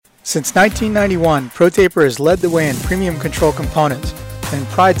Since 1991, ProTaper has led the way in premium control components and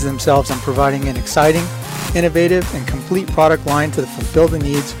prides themselves on providing an exciting, innovative, and complete product line to fulfill the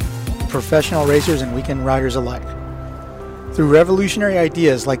needs of professional racers and weekend riders alike. Through revolutionary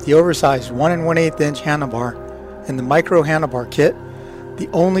ideas like the oversized 1 1/8 inch handlebar and the micro handlebar kit, the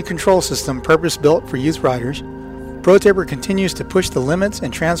only control system purpose-built for youth riders, ProTaper continues to push the limits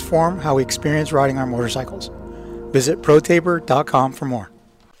and transform how we experience riding our motorcycles. Visit ProTaper.com for more.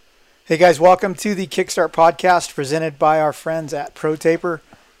 Hey guys, welcome to the Kickstart Podcast presented by our friends at ProTaper.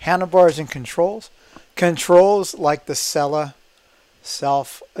 Handlebars and controls. Controls like the Sella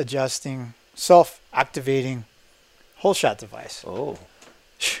self-adjusting, self-activating hole shot device. Oh.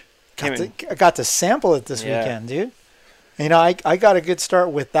 I got to sample it this weekend, dude. You know, I got a good start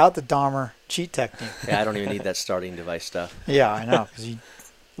without the Dahmer cheat technique. Yeah, I don't even need that starting device stuff. Yeah, I know, because you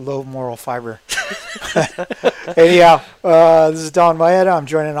low moral fiber. Anyhow, this is Don Maeda. I'm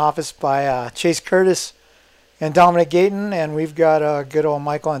joined in office by Chase Curtis and Dominic Gayton, and we've got good old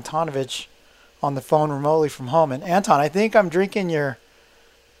Michael Antonovich on the phone remotely from home. And Anton, I think I'm drinking your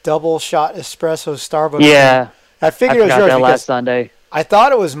double shot espresso Starbucks. Yeah, I figured it was yours that because last Sunday. I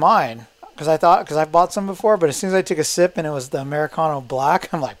thought it was mine because I bought some before, but as soon as I took a sip and it was the Americano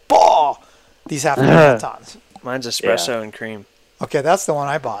Black, I'm like, "Bah! These have to be Antons." Mine's espresso and cream. Okay, that's the one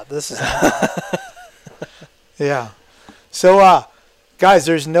I bought. This is yeah. So, guys,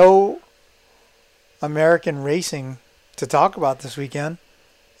 there's no American racing to talk about this weekend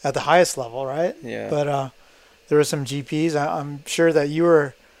at the highest level, right? Yeah. But there were some GPs. I'm sure that you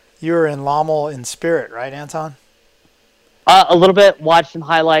were in Lommel in spirit, right, Anton? A little bit. Watched some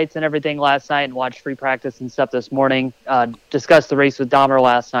highlights and everything last night, and watched free practice and stuff this morning. Discussed the race with Dahmer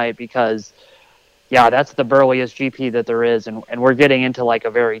last night because, yeah, that's the burliest GP that there is, and we're getting into like a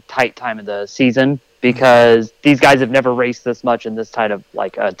very tight time of the season because these guys have never raced this much in this tight of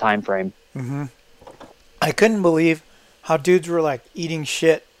like a time frame. Mm-hmm. I couldn't believe how dudes were like eating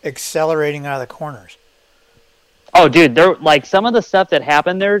shit, accelerating out of the corners. Oh, dude, they're like some of the stuff that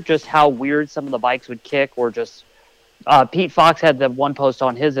happened there, just how weird some of the bikes would kick, or just Pete Fox had the one post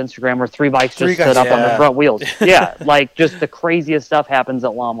on his Instagram where three bikes just stood up on the front wheels. Yeah, like just the craziest stuff happens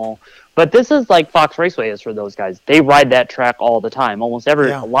at Lommel. But this is like Fox Raceway is for those guys. They ride that track all the time. Almost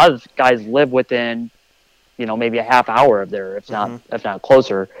a lot of guys live within, maybe a half hour of there, if not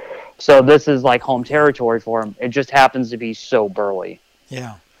closer. So this is like home territory for them. It just happens to be so burly.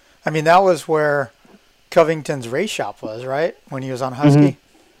 Yeah, I mean that was where Covington's race shop was, right? When he was on Husky.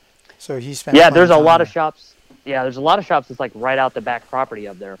 Mm-hmm. So he spent. Yeah, there's a lot of shops. Yeah, there's a lot of shops that's like right out the back property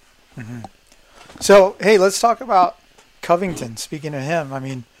up there. Mm-hmm. So hey, let's talk about Covington. Speaking of him, I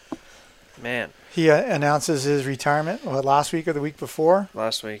mean. Man. He announces his retirement, last week or the week before?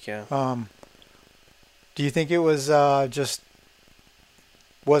 Last week, yeah. Do you think it was just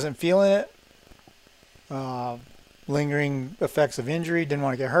wasn't feeling it? Lingering effects of injury, didn't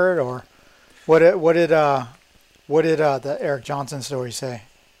want to get hurt, or what did the Eric Johnson story say,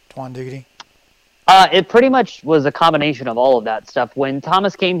 Twan Diggity? It pretty much was a combination of all of that stuff. When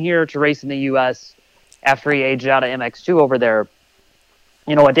Thomas came here to race in the U.S. after he aged out of MX2 over there,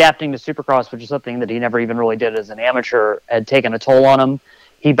 adapting to Supercross, which is something that he never even really did as an amateur, had taken a toll on him.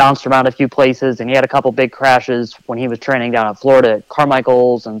 He bounced around a few places, and he had a couple big crashes when he was training down in Florida at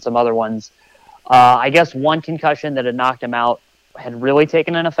Carmichael's and some other ones. I guess one concussion that had knocked him out had really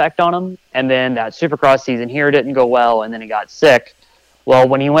taken an effect on him, and then that Supercross season here didn't go well, and then he got sick. Well,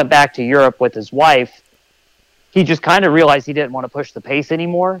 when he went back to Europe with his wife, he just kind of realized he didn't want to push the pace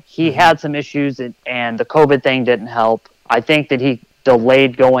anymore. He had some issues, and the COVID thing didn't help. I think that he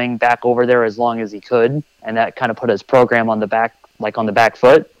delayed going back over there as long as he could, and that kind of put his program on the back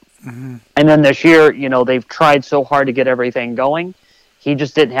foot. Mm-hmm. And then this year, they've tried so hard to get everything going. He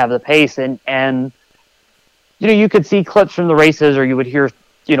just didn't have the pace, and you could see clips from the races, or you would hear,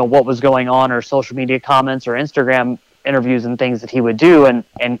 what was going on, or social media comments, or Instagram interviews and things that he would do,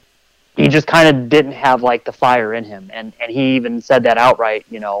 and he just kind of didn't have like the fire in him, and he even said that outright.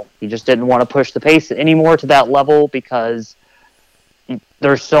 He just didn't want to push the pace anymore to that level because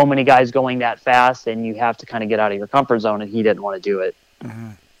there's so many guys going that fast, and you have to kind of get out of your comfort zone, and he didn't want to do it.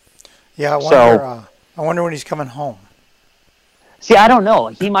 Mm-hmm. Yeah, I wonder when he's coming home. See, I don't know.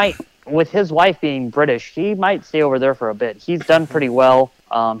 He might, with his wife being British, he might stay over there for a bit. He's done pretty well.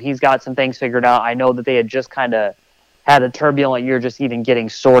 He's got some things figured out. I know that they had just kind of had a turbulent year just even getting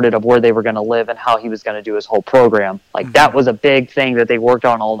sorted of where they were going to live and how he was going to do his whole program. Like, that was a big thing that they worked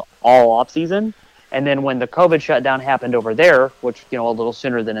on all off season. And then when the COVID shutdown happened over there, which, a little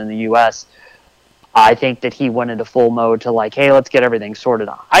sooner than in the U.S., I think that he went into full mode to like, hey, let's get everything sorted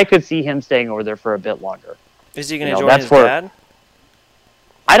out. I could see him staying over there for a bit longer. Is he going to join his dad?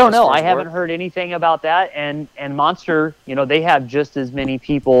 I don't know. far I as haven't work? heard anything about that. And Monster, they have just as many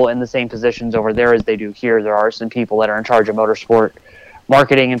people in the same positions over there as they do here. There are some people that are in charge of motorsport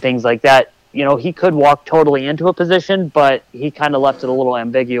marketing and things like that. He could walk totally into a position, but he kind of left it a little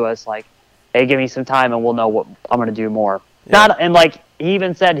ambiguous, like, hey, give me some time and we'll know what I'm going to do more. Yeah. And like he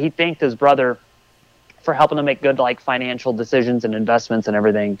even said he thanked his brother for helping him make good like financial decisions and investments and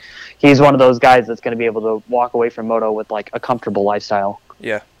everything. He's one of those guys that's going to be able to walk away from moto with like a comfortable lifestyle.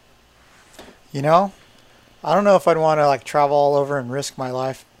 Yeah. I don't know if I'd want to like travel all over and risk my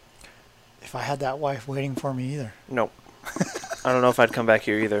life if I had that wife waiting for me either. Nope. I don't know if I'd come back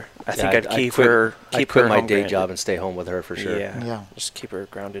here either. I think I'd keep quit, her. I'd Keep quit her my home day grounded. job and stay home with her for sure. Yeah. Yeah. Just keep her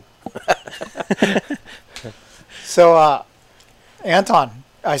grounded. So, Anton,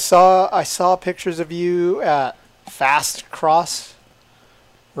 I saw pictures of you at Fast Cross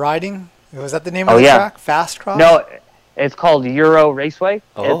riding. Was that the name of the track? Fast Cross? No, it's called Euro Raceway.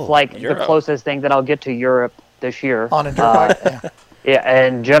 Oh, it's like Euro. the closest thing that I'll get to Europe this year. On a dirt bike? Yeah. Yeah,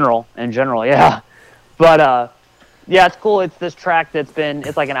 in general, yeah. But yeah, it's cool. It's this track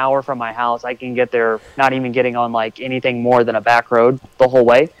it's like an hour from my house. I can get there not even getting on like anything more than a back road the whole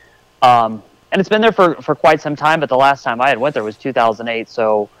way. And it's been there for quite some time, but the last time I had went there was 2008.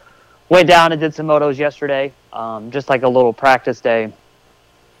 So went down and did some motos yesterday, just like a little practice day.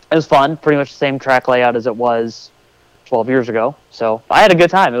 It was fun, pretty much the same track layout as it was 12 years ago. So I had a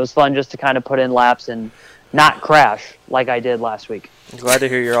good time. It was fun just to kind of put in laps and not crash like I did last week. I'm glad to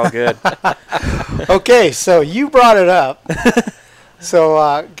hear you're all good. Okay, so you brought it up.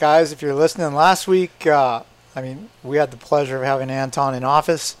 So, guys, if you're listening, last week, we had the pleasure of having Anton in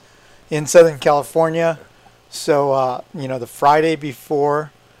office in Southern California. So, the Friday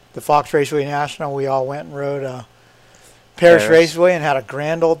before the Fox Raceway National, we all went and rode Paris Raceway and had a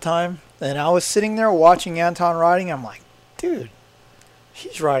grand old time. And I was sitting there watching Anton riding. I'm like, dude,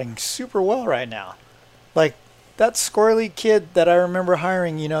 he's riding super well right now. Like, that squirrely kid that I remember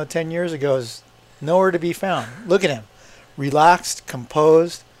hiring, 10 years ago is nowhere to be found. Look at him. Relaxed,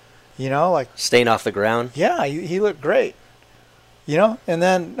 composed, Staying off the ground. yeah, he looked great. And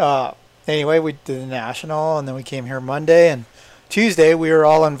then, anyway, we did the National, and then we came here Monday. And Tuesday, we were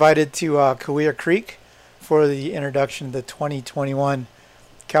all invited to Cahuilla Creek for the introduction to the 2021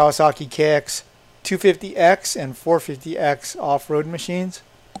 Kawasaki KX 250X and 450X off-road machines.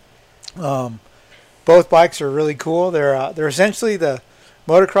 Both bikes are really cool. They're essentially the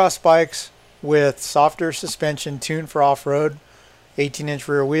motocross bikes with softer suspension tuned for off-road, 18-inch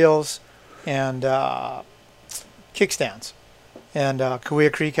rear wheels, and kickstands. And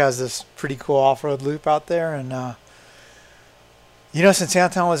Cahuilla Creek has this pretty cool off-road loop out there. And, since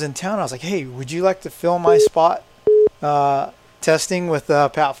Anton was in town, I was like, hey, would you like to film my spot testing with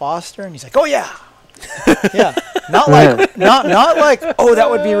Pat Foster? And he's like, oh, yeah. Yeah. Not like, oh, that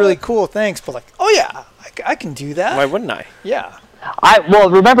would be really cool, thanks. But like, oh, yeah, I can do that. Why wouldn't I? Yeah.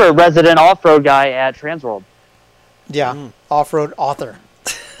 Remember resident off-road guy at Transworld. Yeah. Off-road author.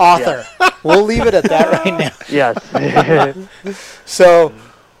 We'll leave it at that right now. Yes. So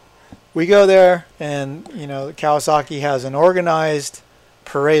we go there, and Kawasaki has an organized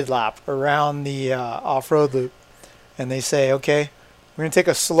parade lap around the off-road loop, and they say, okay, we're going to take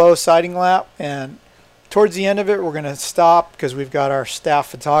a slow sighting lap, and towards the end of it, we're going to stop because we've got our staff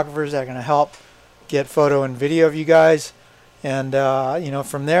photographers that are going to help get photo and video of you guys, and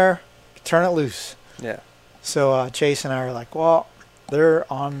from there, turn it loose. Yeah. So Chase and I are like, well,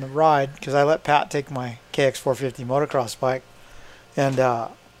 they're on the ride because I let Pat take my KX450 motocross bike, and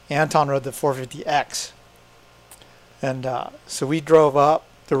Anton rode the 450X. And so we drove up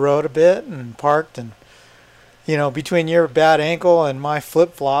the road a bit and parked, and between your bad ankle and my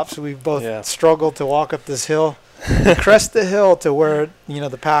flip-flops, we both struggled to walk up this hill. We crest the hill to where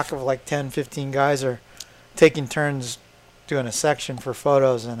the pack of like 10, 15 guys are taking turns doing a section for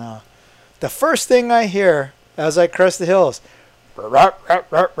photos, and the first thing I hear as I crest the hill is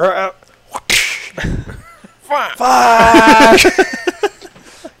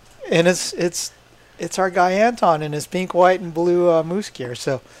and it's our guy Anton in his pink, white, and blue moose gear.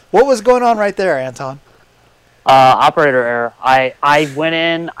 So what was going on right there, Anton? Operator error. I went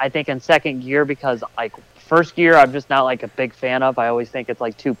in, I think, in second gear because like first gear I'm just not like a big fan of. I always think it's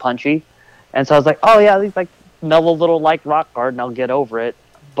like too punchy, and so I was like, oh yeah, these like mellow little like rock guard, and I'll get over it.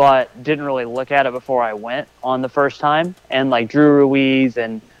 But didn't really look at it before I went on the first time. And like Drew Ruiz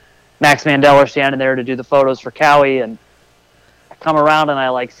and Max Mandel are standing there to do the photos for Cowie, and I come around and I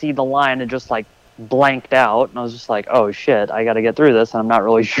like see the line and just like blanked out, and I was just like, oh shit, I got to get through this, and I'm not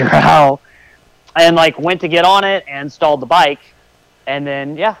really sure how. And like went to get on it and stalled the bike, and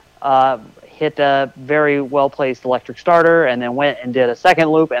then hit a very well-placed electric starter, and then went and did a second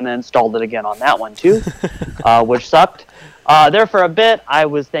loop, and then stalled it again on that one too, which sucked. There for a bit, I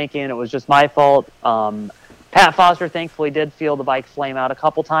was thinking it was just my fault. Pat Foster thankfully did feel the bike flame out a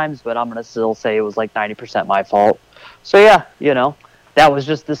couple times, but I'm going to still say it was like 90% my fault. So yeah, that was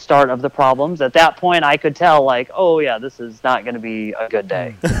just the start of the problems. At that point, I could tell, like, oh yeah, this is not going to be a good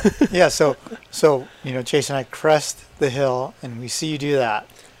day. Yeah, so Chase and I crest the hill, and we see you do that.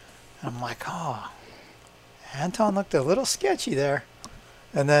 And I'm like, oh, Anton looked a little sketchy there.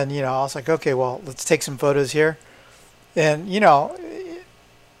 And then, I was like, okay, well, let's take some photos here. And,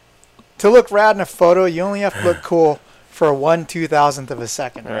 to look rad in a photo, you only have to look cool for 1/2000th of a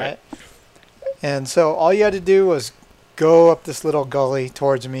second, right? And so all you had to do was go up this little gully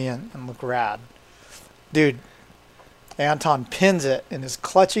towards me and look rad. Dude, Anton pins it and is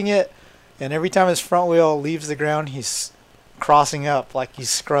clutching it, and every time his front wheel leaves the ground, he's crossing up like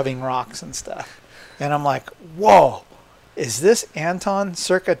he's scrubbing rocks and stuff. And I'm like, whoa, is this Anton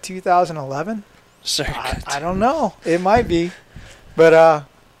circa 2011? I don't know. It might be. But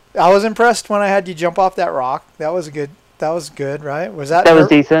I was impressed when I had you jump off that rock. That was good. That was good, right? Was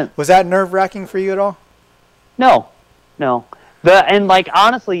decent. Was that nerve-wracking for you at all? No. And like,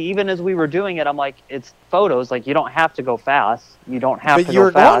 honestly, even as we were doing it, I'm like, it's photos. Like, you don't have to go fast. You don't have to go fast. But you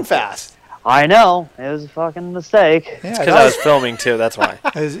were going fast. I know. It was a fucking mistake. Yeah, because I was filming too. That's why.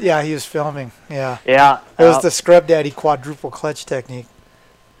 He was filming. Yeah. Yeah. It was the Scrub Daddy quadruple clutch technique.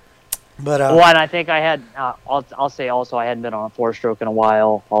 But well, and I think I had. I'll say also I hadn't been on a 4-stroke in a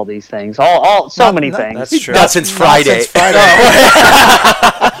while. All these things. So many things. That's true. Not since Friday.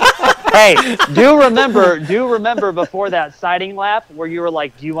 Hey, do remember before that sighting lap where you were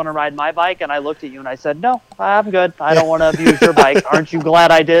like, "Do you want to ride my bike?" And I looked at you and I said, "No, I'm good. I don't want to abuse your bike." Aren't you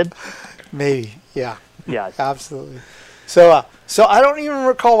glad I did? Maybe. Yeah. Yes. Absolutely. So I don't even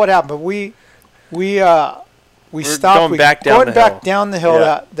recall what happened, but we stopped. Going back down the hill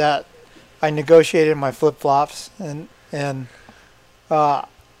that I negotiated my flip-flops, and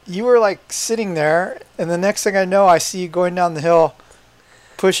you were like sitting there, and the next thing I know, I see you going down the hill,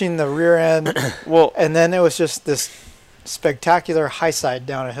 pushing the rear end. Well, and then it was just this spectacular high side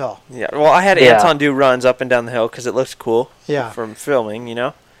down a hill. Yeah. Well, I had Anton do runs up and down the hill because it looks cool. Yeah. From filming,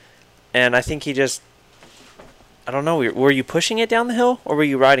 and I think he just, I don't know. Were you pushing it down the hill or were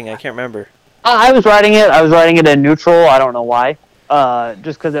you riding? I can't remember. I was riding it. I was riding it in neutral. I don't know why.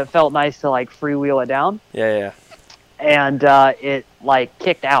 Just because it felt nice to like freewheel it down. Yeah. And it like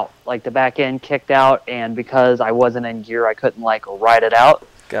kicked out, like the back end kicked out, and because I wasn't in gear, I couldn't like ride it out.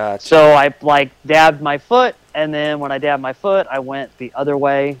 Gotcha. So I like dabbed my foot, and then when I dabbed my foot, I went the other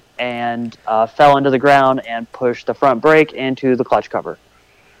way and fell into the ground and pushed the front brake into the clutch cover.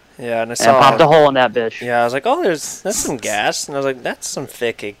 Yeah, and I popped a hole in that bitch. Yeah, I was like, oh, that's some gas, and I was like, that's some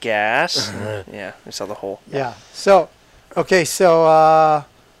thick gas. Yeah, I saw the hole. Yeah. So, okay, so.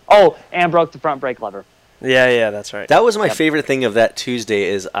 Oh, and broke the front brake lever. Yeah, that's right. That was my favorite thing of that Tuesday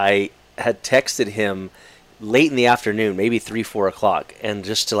is I had texted him late in the afternoon, maybe 3, 4 o'clock, and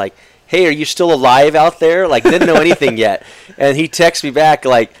just to like, hey, are you still alive out there? Like, didn't know anything yet. And he texts me back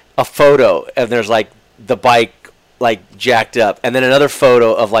like a photo, and there's like the bike like jacked up, and then another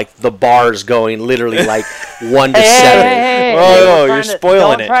photo of like the bars going literally like 1 to 7. Hey, whoa, you're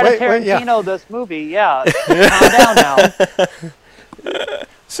spoiling it. Don't try to Tarantino this movie. Yeah, calm down now.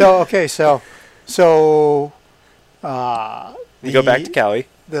 So you go back to Cali.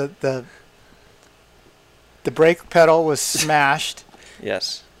 The brake pedal was smashed.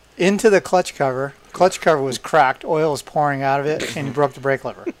 Yes. Into the clutch cover. Clutch cover was cracked. Oil was pouring out of it, and he broke the brake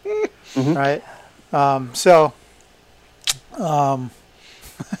lever. Mm-hmm. Right. So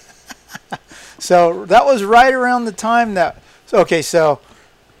that was right around the time that. So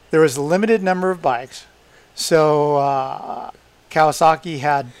there was a limited number of bikes. So Kawasaki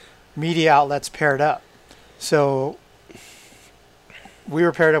had media outlets paired up. So we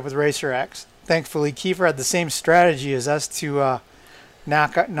were paired up with Racer X. Thankfully, Kiefer had the same strategy as us to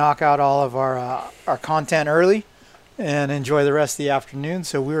knock out all of our content early and enjoy the rest of the afternoon.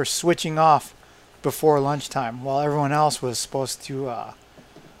 So we were switching off before lunchtime while everyone else was supposed to,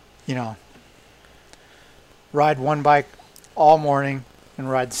 ride one bike all morning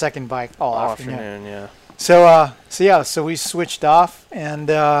and ride the second bike all afternoon. Yeah. So we switched off, and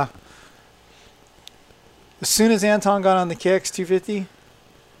as soon as Anton got on the KX 250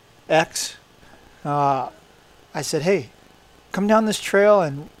 X, I said, hey, come down this trail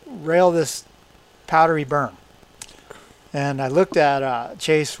and rail this powdery berm. And I looked at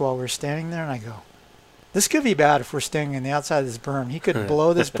Chase while we were standing there, and I go, this could be bad if we're standing on the outside of this berm. He could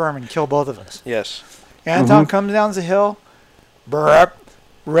blow this berm and kill both of us. Yes. Anton comes down the hill, burp,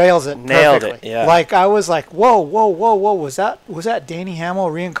 Rails it Nailed perfectly. it, yeah. Like I was like, whoa, whoa, whoa, whoa. Was that Danny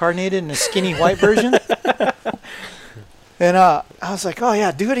Hamill reincarnated in a skinny white version? And I was like, oh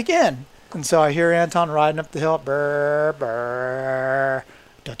yeah, do it again. And so I hear Anton riding up the hill, brr, brr,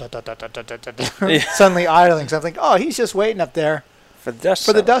 da, da, da, da, da, da, da, da, suddenly idling. So I'm like, oh, he's just waiting up there For the dust.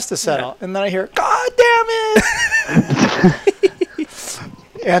 for the dust to settle. And then I hear, God damn it!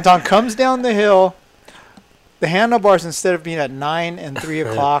 Anton comes down the hill. The handlebars, instead of being at 9 and 3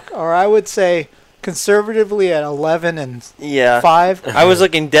 o'clock, or I would say conservatively at 11 and 5. I was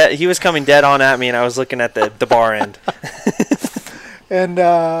looking dead. He was coming dead on at me, and I was looking at the bar end. And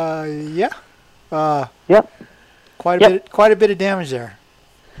Yep. quite a bit of damage there,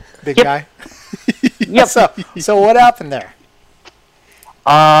 big Yep. guy. Yep. So what happened there?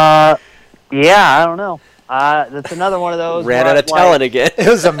 Yeah, I don't know. That's another one of those. Ran where out of I'm like- talent again. It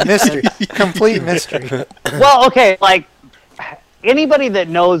was a mystery, complete mystery. Well, okay, like anybody that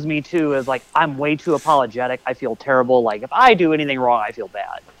knows me too is like I'm way too apologetic. I feel terrible. Like if I do anything wrong, I feel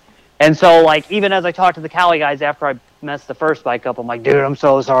bad. And so like even as I talked to the Cali guys after I messed the first bike up, I'm like, dude, I'm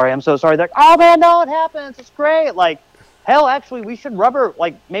so sorry. I'm so sorry. They're like, oh man, no, it happens. It's great. Like, hell, actually, we should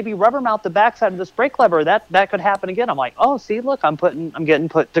maybe rubber mount the backside of this brake lever. That could happen again. I'm like, oh, see, look, I'm getting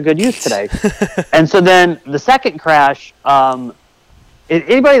put to good use today. And so then the second crash,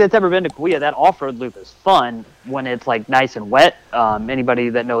 anybody that's ever been to Kauai, that off-road loop is fun when it's like nice and wet. Anybody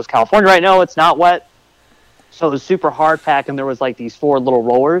that knows California right now, it's not wet. So it was super hard pack, and there was like these 4 little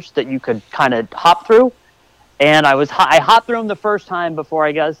rollers that you could kind of hop through. And I hopped through them the first time before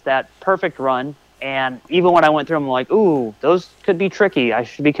I guess that perfect run. And even when I went through them, I'm like, ooh, those could be tricky. I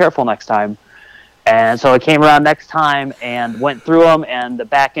should be careful next time. And so I came around next time and went through them, and the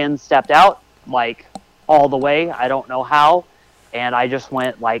back end stepped out like all the way. I don't know how. And I just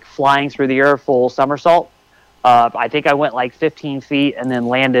went like flying through the air, full somersault. I think I went like 15 feet and then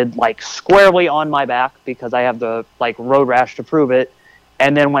landed like squarely on my back because I have the like road rash to prove it,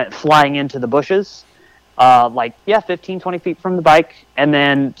 and then went flying into the bushes. 15, 20 feet from the bike, and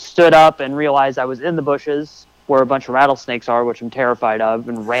then stood up and realized I was in the bushes where a bunch of rattlesnakes are, which I'm terrified of,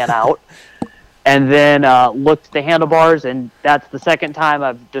 and ran out. And then looked at the handlebars, and that's the second time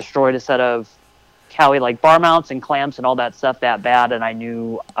I've destroyed a set of Cali like bar mounts and clamps and all that stuff that bad, and I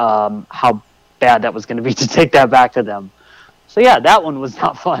knew how bad that was going to be to take that back to them. So yeah, that one was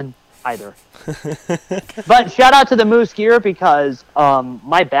not fun either. But shout out to the Moose gear because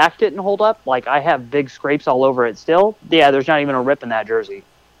my back didn't hold up. Like I have big scrapes all over it still. Yeah, there's not even a rip in that jersey.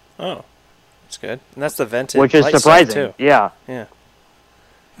 Oh, that's good. And that's the vented, which is light surprising. stuff, too. Yeah.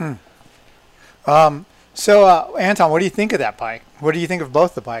 So Anton, what do you think of that bike? What do you think of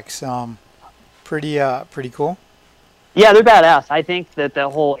both the bikes? Pretty cool. Yeah, they're badass. I think that the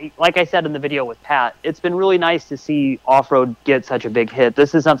whole, like I said in the video with Pat, it's been really nice to see off-road get such a big hit.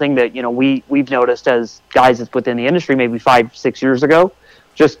 This is something that, we've noticed as guys that's within the industry maybe 5-6 years ago.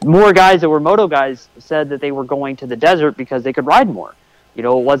 Just more guys that were moto guys said that they were going to the desert because they could ride more. It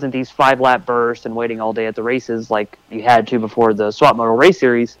wasn't these 5-lap bursts and waiting all day at the races like you had to before the Swap Moto Race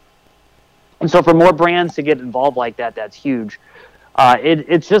Series. And so for more brands to get involved like that, that's huge.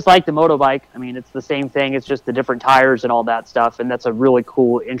 It's just like the motorbike. I mean, it's the same thing. It's just the different tires and all that stuff. And that's a really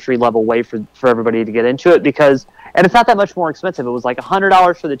cool entry-level way for everybody to get into it because, and it's not that much more expensive. It was like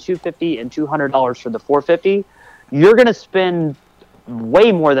 $100 for the 250 and $200 for the 450. You're going to spend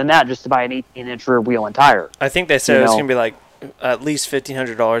way more than that just to buy an 18-inch rear wheel and tire. I think they said it was going to be like at least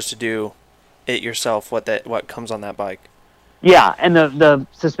 $1,500 to do it yourself, what comes on that bike. Yeah, and the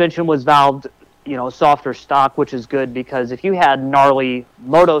suspension was valved, softer stock, which is good because if you had gnarly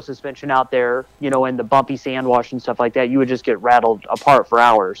moto suspension out there, in the bumpy sand wash and stuff like that, you would just get rattled apart for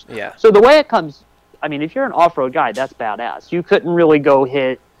hours. Yeah. So the way it comes, I mean, if you're an off-road guy, that's badass. You couldn't really go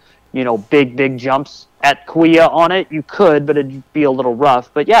hit, big jumps at Kauai on it. You could, but it'd be a little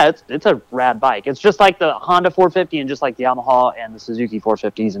rough. But yeah, it's a rad bike. It's just like the Honda 450 and just like the Yamaha and the Suzuki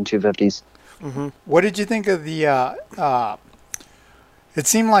 450s and 250s. Mm-hmm. What did you think of the it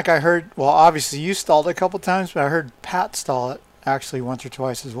seemed like I heard, well, obviously you stalled it a couple times, but I heard Pat stall it actually once or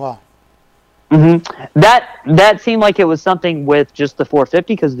twice as well. Mm-hmm. That seemed like it was something with just the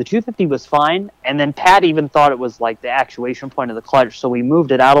 450 because the 250 was fine, and then Pat even thought it was like the actuation point of the clutch, so we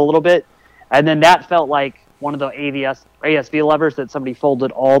moved it out a little bit, and then that felt like one of the ASV levers that somebody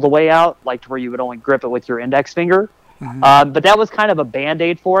folded all the way out, like to where you would only grip it with your index finger. Mm-hmm. But that was kind of a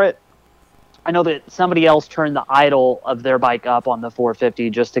Band-Aid for it. I know that somebody else turned the idle of their bike up on the 450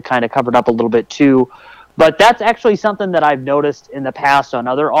 just to kind of cover it up a little bit too. But that's actually something that I've noticed in the past on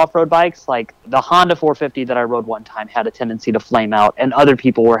other off-road bikes. Like the Honda 450 that I rode one time had a tendency to flame out, and other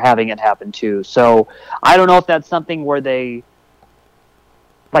people were having it happen too. So I don't know if that's something where they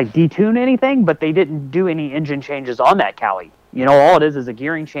like detune anything, but they didn't do any engine changes on that Cowie. You know, all it is a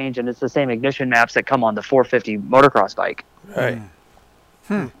gearing change, and it's the same ignition maps that come on the 450 motocross bike. Right.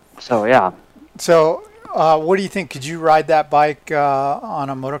 So yeah. So, what do you think? Could you ride that bike on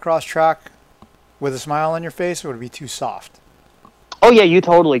a motocross track with a smile on your face, or would it be too soft? Oh yeah, you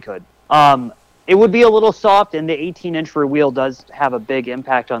totally could. It would be a little soft, and the 18-inch rear wheel does have a big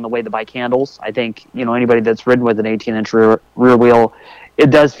impact on the way the bike handles. I think, you know, anybody that's ridden with an 18-inch rear wheel, it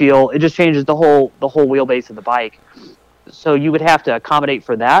just changes the whole wheelbase of the bike. So you would have to accommodate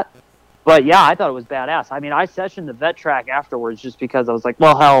for that. But yeah, I thought it was badass. I mean, I sessioned the vet track afterwards just because I was like,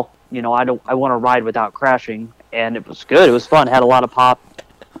 well, hell, you know, I want to ride without crashing, and it was good. It was fun. It had a lot of pop.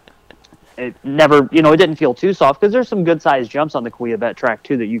 It never, you know, it didn't feel too soft because there's some good sized jumps on the Kauai vet track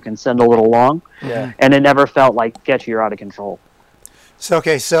too that you can send a little long. Yeah. And it never felt like sketchy or out of control. So,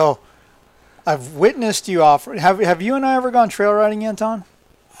 okay, so I've witnessed you off. Have you and I ever gone trail riding, Anton?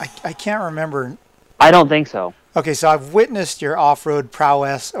 I can't remember. I don't think so. Okay, so I've witnessed your off-road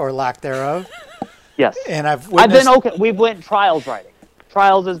prowess or lack thereof. Yes. And I've been okay. We've went trials riding.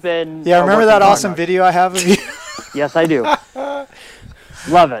 Trials has been. Yeah, remember that awesome video I have of you? Yes, I do.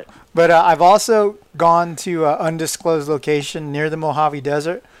 Love it. But I've also gone to an undisclosed location near the Mojave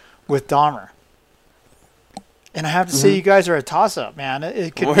Desert with Dahmer. And I have to say, you guys are a toss-up, man.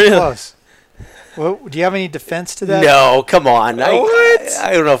 It could be close. Well, do you have any defense to that? No, come on. What?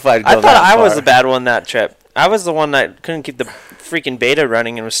 I don't know if I'd go I thought that I was far. the bad one that trip. I was the one that couldn't keep the freaking beta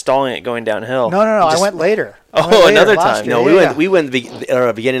running and was stalling it going downhill. No. I Just- went later. Oh, another time. No, Yeah, we went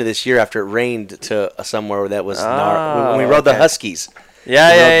the beginning of this year after it rained to somewhere that was Oh, when we rode the okay. Huskies.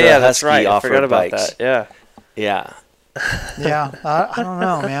 Yeah, We rode yeah, the yeah. That's Husky right. I off-road forgot about bikes. that. Yeah. Yeah. Yeah, I don't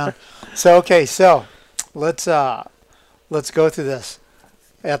know, man. So okay, so let's go through this.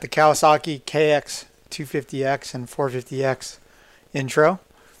 At the Kawasaki KX 250X and 450X intro,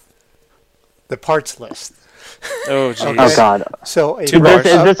 the parts list. Oh, jeez. Oh God. So Is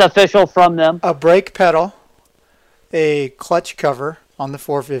this official from them? a brake pedal, a clutch cover on the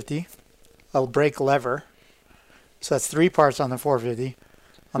 450, a brake lever. So that's 3 parts on the 450.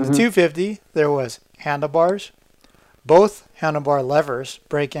 On the 250, there was handlebars, both handlebar levers,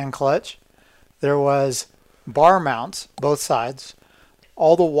 brake and clutch. There was bar mounts, both sides.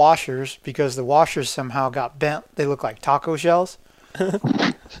 All the washers, because the washers somehow got bent. They look like taco shells.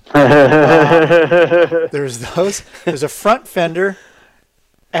 There's those. There's a front fender,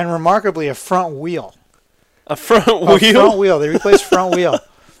 and remarkably, a front wheel. A front A wheel? front wheel. They replaced front wheel.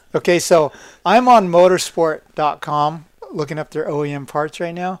 Okay, so I'm on motorsport.com looking up their OEM parts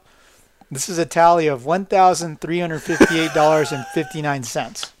right now. This is a tally of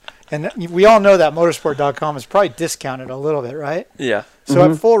 $1,358.59. And we all know that motorsport.com is probably discounted a little bit, right? Yeah. So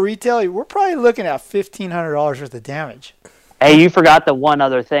at full retail, we're probably looking at $1,500 worth of damage. Hey, you forgot the one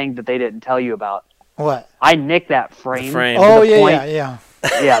other thing that they didn't tell you about. What? I nicked that frame. frame. to Oh, the point- yeah.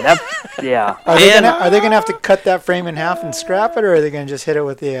 Yeah, that. Yeah. Are they And- gonna have to cut that frame in half and scrap it, or are they gonna just hit it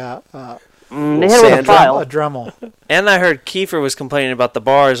with the They hit it with a Sand file. a Dremel? And I heard Kiefer was complaining about the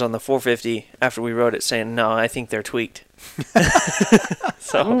bars on the 450 after we rode it, saying, no, I think they're tweaked.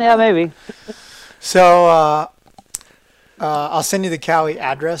 So, Yeah, maybe. So I'll send you the Cowie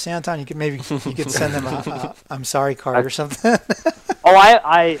address, Anton. You could send them a I'm sorry card or something. Oh,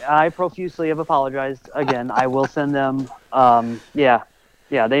 I profusely have apologized again. I will send them. Yeah,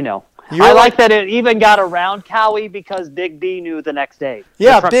 they know. You're I like- like that it even got around Cowie because Big B knew the next day. The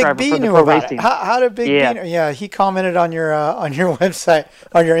Yeah, truck Big driver B for the knew pro about race it. team. How did Big Yeah. B know? Yeah, he commented on your website,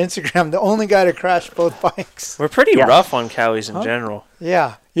 on your Instagram, the only guy to crash both bikes. we're pretty Yes. rough on Cowies in general.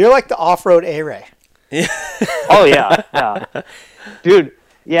 Yeah, you're like the off-road A-Ray. Oh yeah. Dude.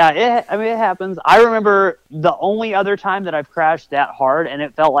 Yeah, it happens. I remember the only other time that I've crashed that hard, and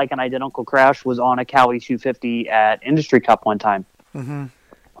it felt like an identical crash, was on a Cowie 250 at Industry Cup one time. Mm-hmm.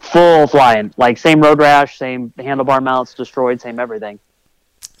 Full flying, like same road rash, same handlebar mounts destroyed, same everything.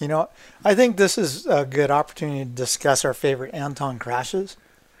 You know, I think this is a good opportunity to discuss our favorite Anton crashes.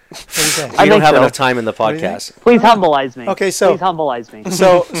 What do you think? I We don't think have so. enough time in the do you think? podcast. Please humbleize me. Okay, so- please humbleize me.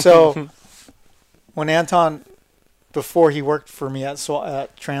 So when Anton, before he worked for me at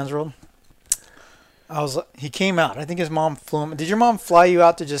Transworld, he came out. I think his mom flew him. Did your mom fly you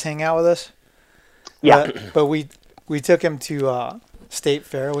out to just hang out with us? Yeah. But we took him to State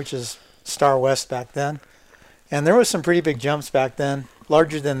Fair, which is Star West back then, and there was some pretty big jumps back then,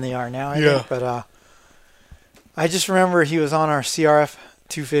 larger than they are now. I think. But I just remember he was on our CRF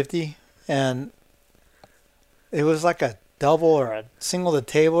 250, and it was like a double or a single to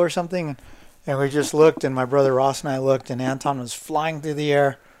table or something. And we just looked, and my brother Ross and I looked, and Anton was flying through the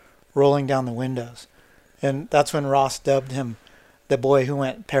air, rolling down the windows. And that's when Ross dubbed him the boy who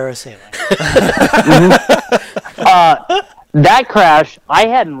went parasailing. That crash, I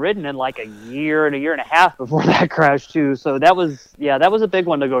hadn't ridden in like a year and a half before that crash too. So that was a big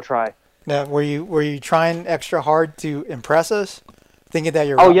one to go try. Now, were you trying extra hard to impress us, thinking that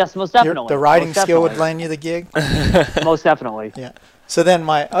Yes, most definitely. the riding Most skill would definitely. land you the gig? Most definitely. Yeah. So then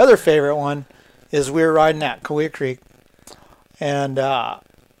my other favorite one is we were riding at Kaweah Creek, and I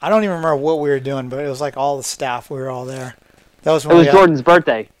don't even remember what we were doing, but it was like all the staff. We were all there. That was when It was we had- Jordan's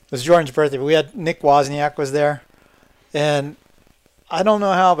birthday. It was Jordan's birthday, but we had Nick Wozniak was there, and I don't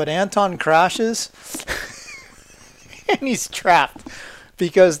know how, but Anton crashes, and he's trapped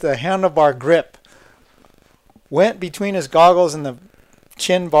because the handlebar grip went between his goggles and the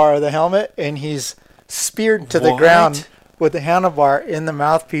chin bar of the helmet, and he's speared to the What? ground with the handlebar in the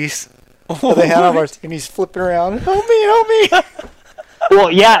mouthpiece of the handlebars, and he's flipping around. Help me! Help me!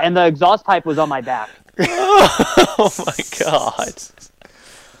 Well, yeah, and the exhaust pipe was on my back. Oh my god.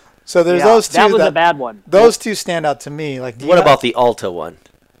 So there's Yeah, those two. that was a bad one. Those two stand out to me. Like, do you What have- about the Alta one?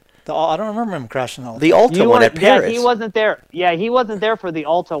 I don't remember him crashing all. The Alta You one at weren't- yeah, Paris. he wasn't there. Yeah, he wasn't there for the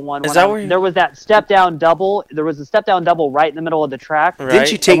Alta one. Is when that where you- there was that step down double? There was a step down double right in the middle of the track. Right. Didn't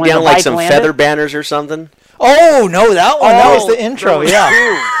you And take when the down like bike some landed- feather banners or something? Oh no, that one. that was Oh, the intro. there was Yeah.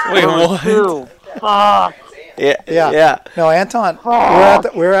 two. Wait, There was what? two. Fuck. Yeah, Yeah. yeah. No, Anton.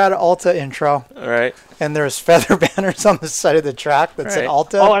 We're at Alta intro, All right. and there's feather banners on the side of the track that said Right.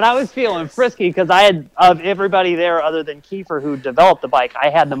 Alta. Oh, and I was feeling frisky because I had, of everybody there other than Kiefer who developed the bike, I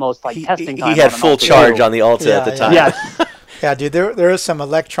had the most like testing time. He had on full Alta charge too. on the Alta at the Yeah, time. Yes. Yeah, dude, there was some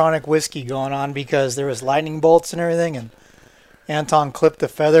electronic whiskey going on because there was lightning bolts and everything, and Anton clipped the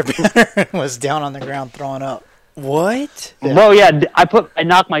feather banner and was down on the ground throwing up. What? Yeah. Well, yeah, I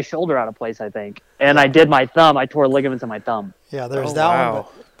knocked my shoulder out of place, I think, and I did my thumb. I tore ligaments in my thumb. Yeah, there was Oh, that wow. one.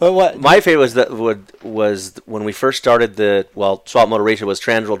 But what? My favorite was when we first started Swap Motor Racer was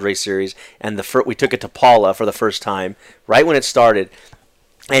Transworld Race Series, and we took it to Paula for the first time, right when it started,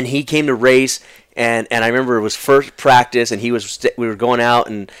 and he came to race, and I remember it was first practice, and we were going out,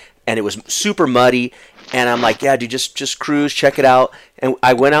 and it was super muddy, and I'm like, yeah, dude, just cruise, check it out, and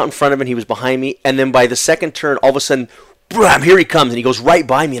I went out in front of him, and he was behind me, and then by the second turn, all of a sudden, bam, here he comes, and he goes right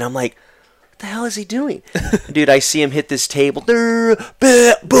by me, and I'm like, the hell is he doing? Dude, I see him hit this table, boom,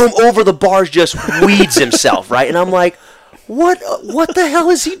 over the bars, just weeds himself, right? And I'm like, what the hell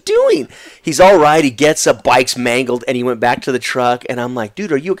is he doing? He's all right. He gets up, bike's mangled, and he went back to the truck. And I'm like,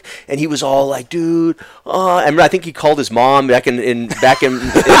 dude, are you? And he was all like, dude, and I think he called his mom back in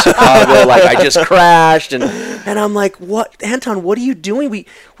Chicago, like I just crashed, and I'm like, what, Anton? What are you doing? We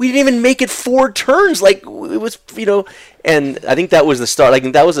didn't even make it 4 turns. Like it was, And I think that was the start.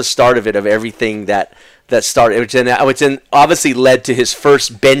 Like that was the start of it, of everything that started, which then obviously led to his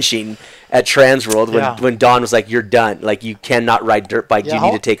first benching at Transworld when Don was like, "You're done. Like you cannot ride dirt bike. Yeah, you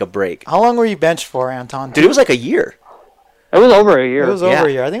need to take a break." How long were you benched for, Anton? Dude, it was like a year. It was over a year. It was Yeah. over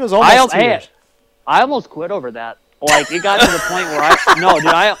a year. I think it was almost 2 years. I almost quit over that. Like it got to the point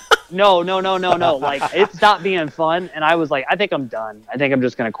where no. Like it stopped being fun, and I was like, I think I'm done. I think I'm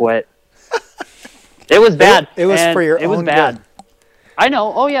just gonna quit. It was bad. It was and for your It was own bad. good. I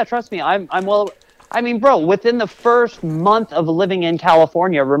know. Oh yeah, trust me. I'm well. I mean, bro, within the first month of living in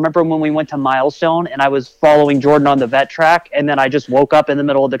California, remember when we went to Milestone and I was following Jordan on the vet track, and then I just woke up in the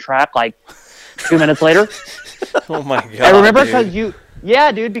middle of the track like 2 minutes later? Oh my god. I remember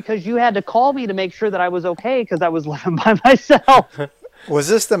dude. because you had to call me to make sure that I was okay because I was living by myself. Was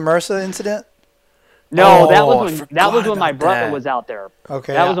this the MRSA incident? No, that Oh, I was when my forgot brother about that. was out there.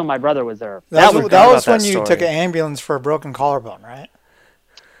 Okay. That was when my brother was there. That was about when that you story. took an ambulance for a broken collarbone, right?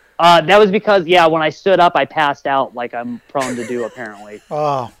 That was because when I stood up, I passed out like I'm prone to do apparently.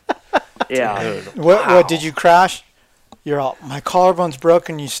 Oh. Yeah. What did you crash? You're all, my collarbone's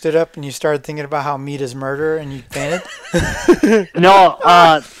broken. You stood up and you started thinking about how meat is murder and you fainted? No,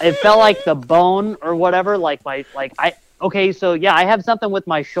 it felt like the bone or whatever. I have something with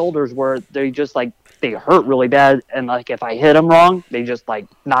my shoulders where they just like they hurt really bad, and like if I hit them wrong, they just like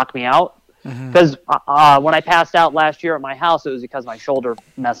knock me out. Because when I passed out last year at my house, it was because my shoulder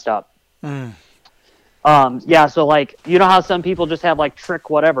messed up. So like you know how some people just have like trick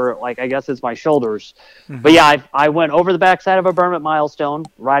whatever, like I guess it's my shoulders. But yeah, I went over the backside of a berm at Milestone,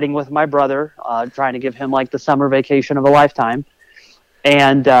 riding with my brother, trying to give him like the summer vacation of a lifetime,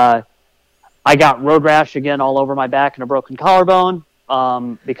 and I got road rash again all over my back and a broken collarbone.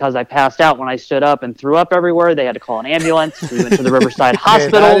 Because I passed out when I stood up and threw up everywhere. They had to call an ambulance. We went to the Riverside Okay,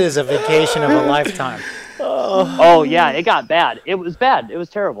 Hospital. that is a vacation of a lifetime. Oh yeah, it got bad. It was bad. It was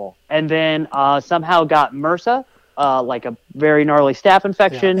terrible. And then somehow got MRSA, like a very gnarly staph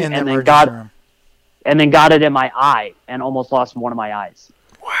infection, In the and then emergency got room. and then got it in my eye and almost lost one of my eyes.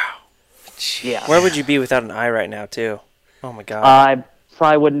 Wow. Yeah. Where would you be without an eye right now, too? Oh, my God. I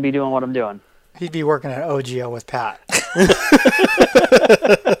probably wouldn't be doing what I'm doing. He'd be working at OGO with Pat.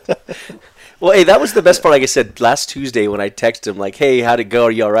 Well, hey, that was the best part. Like I said, last Tuesday when I texted him, like, "Hey, how'd it go?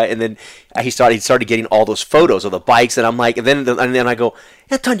 Are you all right?" And then he started getting all those photos of the bikes, and I'm like, and then I go,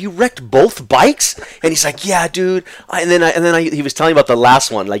 "Anton, you wrecked both bikes?" And he's like, "Yeah, dude." He was telling me about the last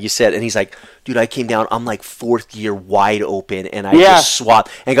one, like you said, and he's like, "Dude, I came down. I'm like fourth gear wide open, and I just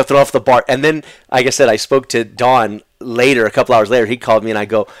swapped and got thrown off the bar." And then, like I said, I spoke to Don later, a couple hours later. He called me, and I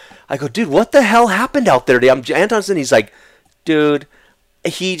go, "Dude, what the hell happened out there?" Anton's, and he's like, "Dude."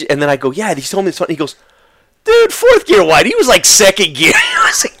 And then I go, yeah, he told me this one. He goes, dude, fourth gear wide. He was like second gear. He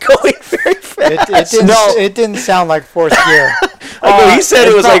wasn't going very fast. It didn't sound like fourth gear. He said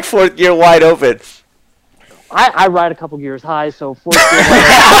it was like fourth gear wide open. I ride a couple gears high, so fourth gear wide.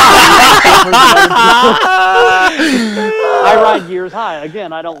 I ride gears high.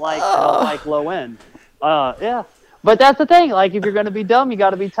 Again, I don't like low end. Yeah. But that's the thing. Like, if you're going to be dumb, you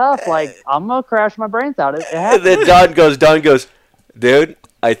got to be tough. Like, I'm going to crash my brains out. It happens. And then Don goes, dude,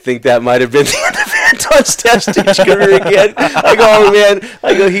 I think that might have been the end of Anton's Testage career again. I go, oh, man.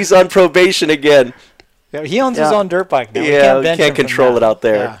 He's on probation again. Yeah, he owns his own dirt bike now. Yeah, we can't control it out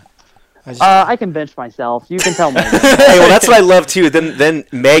there. Yeah. I can bench myself. You can tell me. Hey, well, that's what I love, too. Then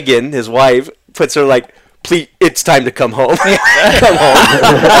Megan, his wife, puts her like, please, it's time to come home. Come home.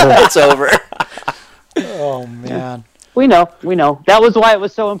 It's over. Oh, man. We know. That was why it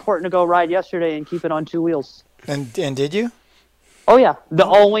was so important to go ride yesterday and keep it on two wheels. And did you? Oh, yeah. The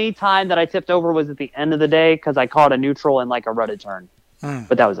only time that I tipped over was at the end of the day because I caught a neutral in like a rutted turn.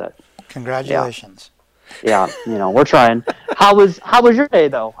 But that was it. Congratulations. Yeah, we're trying. How was your day,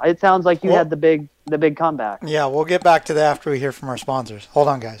 though? It sounds like you had the big comeback. Yeah, we'll get back to that after we hear from our sponsors. Hold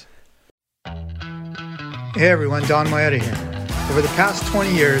on, guys. Hey, everyone. Don Maeda here. Over the past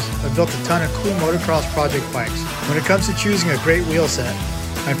 20 years, I've built a ton of cool motocross project bikes. When it comes to choosing a great wheel set,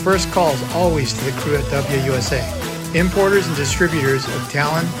 my first call is always to the crew at WUSA. Importers and distributors of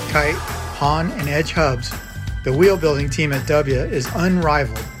Talon, Kite, Hahn, and Edge hubs, the wheel building team at W is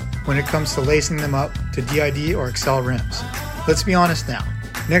unrivaled when it comes to lacing them up to DID or Excel rims. Let's be honest now.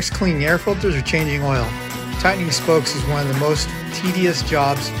 Next, cleaning air filters or changing oil, tightening spokes is one of the most tedious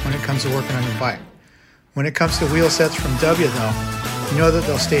jobs when it comes to working on your bike. When it comes to wheel sets from W though, you know that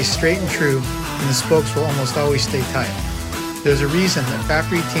they'll stay straight and true and the spokes will almost always stay tight. There's a reason that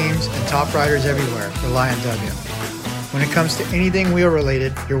factory teams and top riders everywhere rely on W. When it comes to anything wheel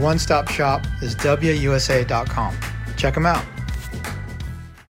related, your one-stop shop is WUSA.com. Check them out.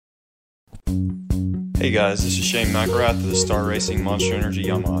 Hey guys, this is Shane McGrath of the Star Racing Monster Energy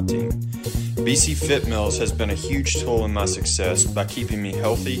Yamaha team. BC Fit Mills has been a huge tool in my success by keeping me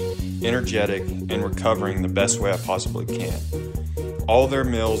healthy, energetic, and recovering the best way I possibly can. All their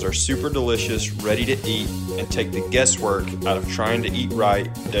meals are super delicious, ready to eat, and take the guesswork out of trying to eat right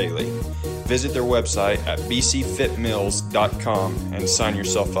daily. Visit their website at bcfitmills.com and sign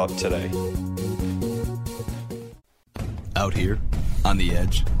yourself up today. Out here, on the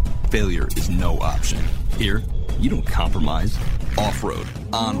edge, failure is no option. Here, you don't compromise. Off-road,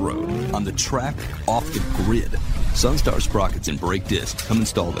 on-road, on the track, off the grid. Sunstar sprockets and brake discs come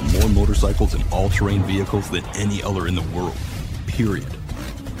installed in more motorcycles and all-terrain vehicles than any other in the world. Period.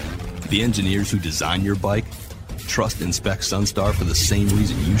 The engineers who design your bike trust and spec Sunstar for the same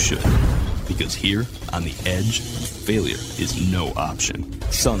reason you should. Because here, on the edge, failure is no option.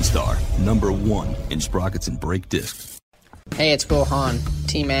 Sunstar, #1 in sprockets and brake discs. Hey, it's Will Hahn,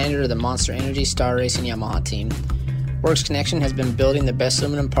 team manager of the Monster Energy Star Racing Yamaha team. Works Connection has been building the best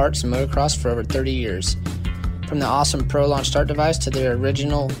aluminum parts in motocross for over 30 years. From the awesome Pro Launch Start device to their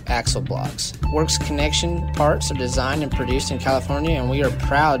original axle blocks. Works Connection parts are designed and produced in California, and we are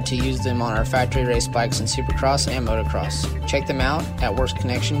proud to use them on our factory race bikes in Supercross and motocross. Check them out at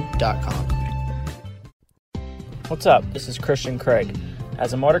worksconnection.com. What's up? This is Christian Craig.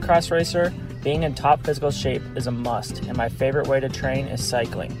 As a motocross racer, being in top physical shape is a must, and my favorite way to train is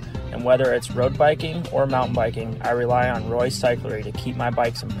cycling. And whether it's road biking or mountain biking, I rely on Roy Cyclery to keep my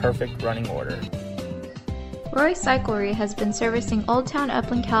bikes in perfect running order. Roy Cyclery has been servicing Old Town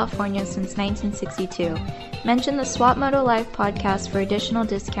Upland, California since 1962. Mention the Swap Moto Live podcast for additional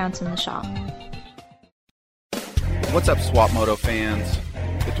discounts in the shop. What's up, Swap Moto fans?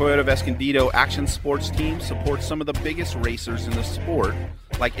 The Toyota of Escondido Action Sports team supports some of the biggest racers in the sport,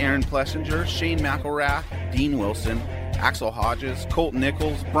 like Aaron Plessinger, Shane McElrath, Dean Wilson, Axel Hodges, Colt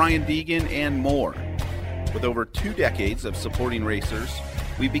Nichols, Brian Deegan, and more. With over 2 decades of supporting racers,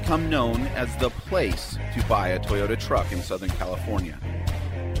 we've become known as the place to buy a Toyota truck in Southern California.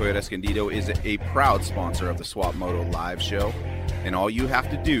 Toyota Escondido is a proud sponsor of the Swap Moto Live Show, and all you have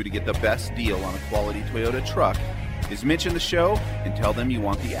to do to get the best deal on a quality Toyota truck is mention the show and tell them you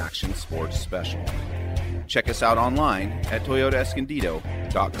want the Action Sports Special. Check us out online at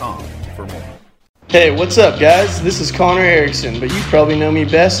toyotaescondido.com for more. Hey, what's up, guys? This is Connor Erickson, but you probably know me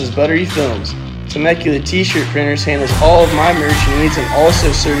best as Buttery Films. Temecula T-shirt printers handles all of my merch needs and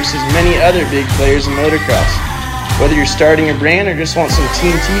also services many other big players in motocross. Whether you're starting a brand or just want some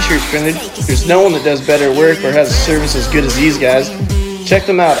team T-shirts printed, there's no one that does better work or has a service as good as these guys. Check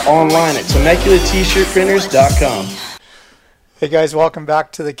them out online at TemeculaT-shirtprinters.com. Hey guys, welcome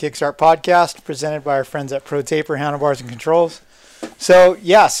back to the Kickstart Podcast, presented by our friends at Pro Taper Handlebars and Controls. So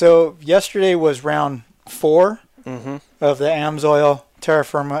yesterday was round 4 of the AMSOIL Terra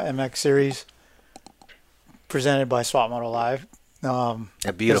Firma MX Series, presented by Swap Moto Live. A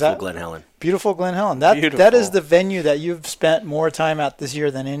beautiful Glen Helen. Beautiful Glen Helen. That is the venue that you've spent more time at this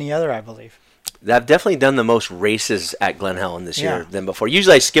year than any other, I believe. I've definitely done the most races at Glen Helen this year than before.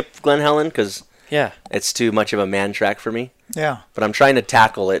 Usually I skip Glen Helen because it's too much of a man track for me. Yeah. But I'm trying to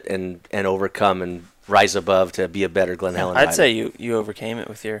tackle it and overcome and rise above to be a better Glen Helen rider. I'd say you overcame it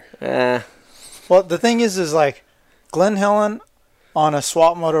with your... Well, the thing is like Glen Helen on a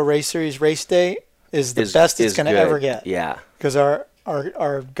Swap Moto Race Series race day is the best it's going to ever get. Yeah. Because our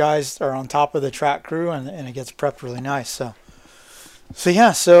guys are on top of the track crew and it gets prepped really nice. So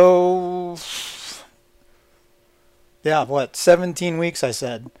what, 17 weeks I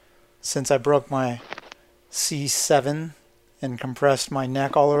said since I broke my C7 and compressed my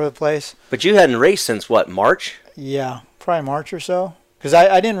neck all over the place. But you hadn't raced since what, March? Yeah, probably March or so. Because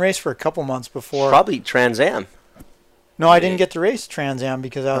I didn't race for a couple months before. Probably Trans Am. No, I didn't get to race Trans Am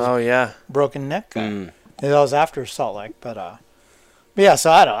because I was broken neck guy. That was after Salt Lake, but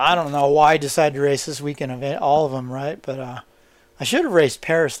so I don't know why I decided to race this weekend of all of them, right? But I should have raced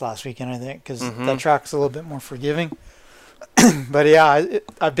Paris last weekend, I think, because that track's a little bit more forgiving. But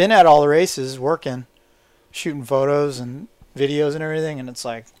I've been at all the races, working, shooting photos and videos and everything, and it's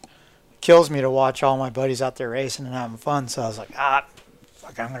like kills me to watch all my buddies out there racing and having fun. So I was like,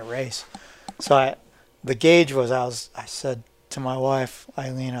 fuck, I'm gonna race. So the gauge was I said to my wife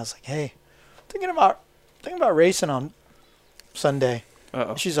Eileen, I was like, hey, thinking about racing on Sunday.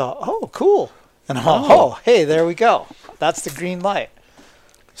 She's all, oh, cool. And I'm all, oh, hey, there we go. That's the green light.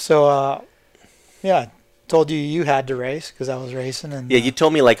 So, told you had to race because I was racing. And you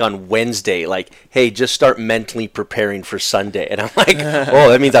told me like on Wednesday, like, hey, just start mentally preparing for Sunday. And I'm like, oh,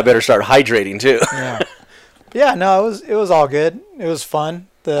 that means I better start hydrating too. No, it was all good. It was fun.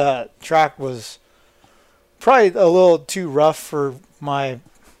 The track was probably a little too rough for my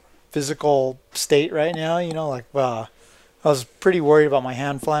physical state right now. I was pretty worried about my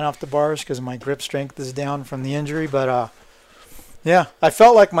hand flying off the bars because my grip strength is down from the injury. But I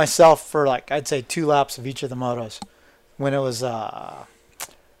felt like myself for I'd say 2 laps of each of the motos when it was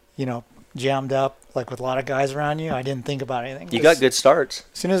jammed up, like with a lot of guys around you. I didn't think about anything. You got good starts.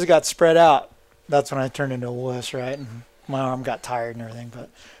 As soon as it got spread out, that's when I turned into a wuss, right? And my arm got tired and everything. But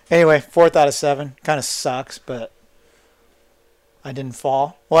anyway, 4th out of 7 kind of sucks, but I didn't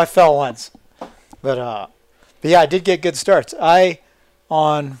fall. Well, I fell once, but I did get good starts.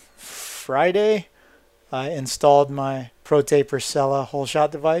 On Friday, I installed my Pro Taper Sella whole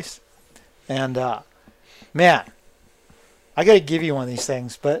shot device, and man, I got to give you one of these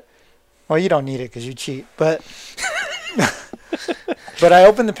things, but you don't need it because you cheat. But but I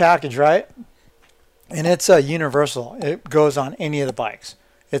opened the package, right, and it's a universal. It goes on any of the bikes.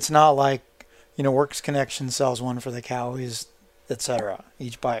 It's not like Works Connection sells one for the Cowies, etc.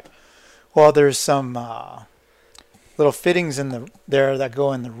 Each bike. Well, there's some little fittings in there that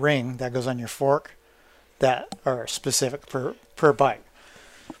go in the ring that goes on your fork that are specific per bike.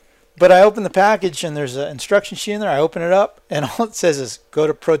 But I open the package and there's an instruction sheet in there. I open it up and all it says is go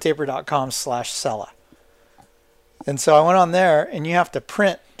to protaper.com/Sella. And so I went on there and you have to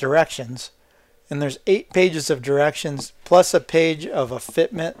print directions. And there's 8 pages of directions plus a page of a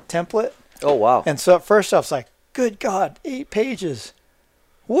fitment template. Oh, wow. And so at first I was like, good God, 8 pages.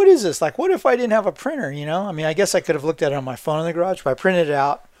 What is this? Like, what if I didn't have a printer, I mean, I guess I could have looked at it on my phone in the garage, but I printed it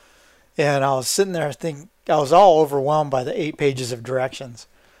out. And I was sitting there thinking, I was all overwhelmed by the 8 pages of directions.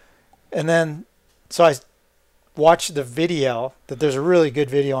 And then, so I watched the video, that there's a really good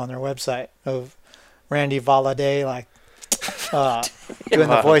video on their website of Randy Valadez, doing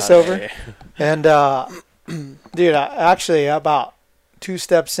the voiceover. And, dude, I actually, about 2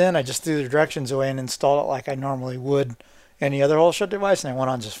 steps in, I just threw the directions away and installed it like I normally would any other whole shot device, and it went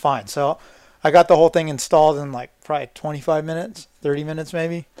on just fine. So I got the whole thing installed in probably 25 minutes, 30 minutes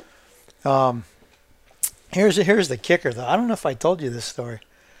maybe. Here's the kicker, though. I don't know if I told you this story.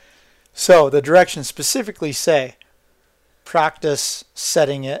 So the directions specifically say practice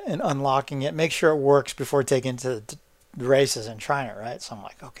setting it and unlocking it. Make sure it works before taking it to the races and trying it, right? So I'm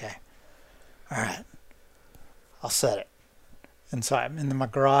like, okay, all right, I'll set it. And so I'm in my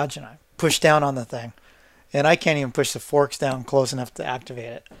garage and I push down on the thing. And I can't even push the forks down close enough to activate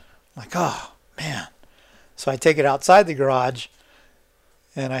it. I'm like, oh, man. So I take it outside the garage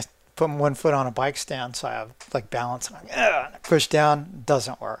and I put one foot on a bike stand so I have like balance. And I push down, it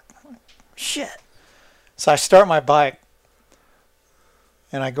doesn't work. I'm like, shit. So I start my bike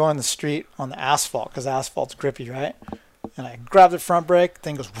and I go in the street on the asphalt because asphalt's grippy, right? And I grab the front brake,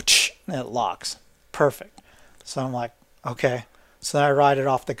 thing goes whoosh, and it locks. Perfect. So I'm like, okay. So then I ride it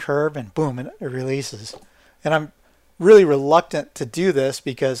off the curb and boom, and it releases. And I'm really reluctant to do this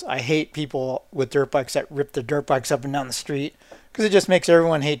because I hate people with dirt bikes that rip their dirt bikes up and down the street because it just makes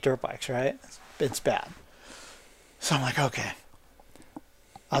everyone hate dirt bikes, right? It's bad. So I'm like, okay,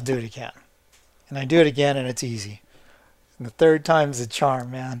 I'll do it again. And I do it again and it's easy. And the third time's the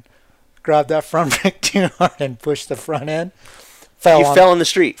charm, man. Grab that front brake too hard and push the front end. You fell in the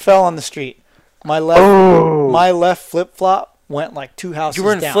street. Fell on the street. My left flip-flop went like 2 houses down. You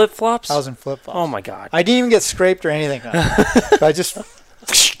were in flip-flops? I was in flip-flops. Oh, my God. I didn't even get scraped or anything. I just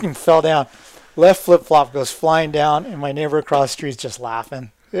fell down. Left flip-flop goes flying down, and my neighbor across the street is just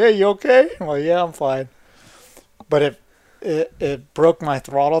laughing. Hey, you okay? I'm like, yeah, I'm fine. But it broke my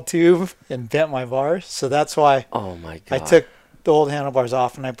throttle tube and bent my bars, so that's why I took the old handlebars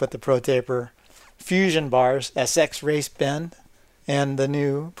off and I put the Pro Taper Fusion bars, SX Race Bend, and the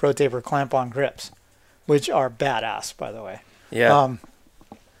new Pro Taper clamp-on grips, which are badass, by the way. Yeah.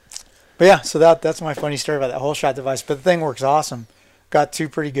 But yeah, so that's my funny story about that whole shot device. But the thing works awesome. Got 2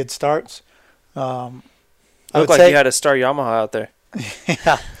 pretty good starts. Looked like you had a Star Yamaha out there.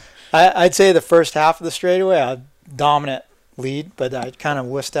 Yeah. I'd say the first half of the straightaway, I had dominant lead, but I kind of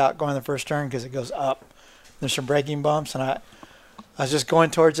wussed out going the first turn because it goes up. There's some braking bumps, and I was just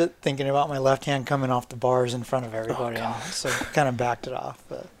going towards it, thinking about my left hand coming off the bars in front of everybody. So kind of backed it off.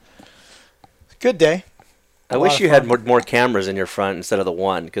 But good day. I wish you had more cameras in your front instead of the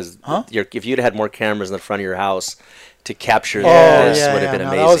one, because if you'd had more cameras in the front of your house to capture this, would have been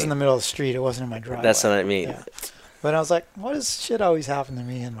amazing. That was in the middle of the street. It wasn't in my driveway. That's what I mean. Yeah. But I was like, why does shit always happen to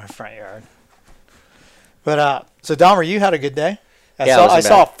me in my front yard? But so Dahmer, you had a good day. I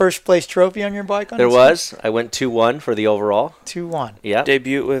saw a first place trophy on your bike. There was. I went 2-1 for the overall. 2-1. Yeah.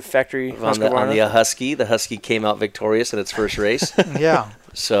 Debut with factory on the Husky. The Husky came out victorious in its first race. Yeah.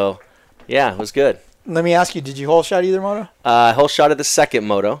 So, yeah, it was good. Let me ask you, did you hole shot either moto? Hole shot at the second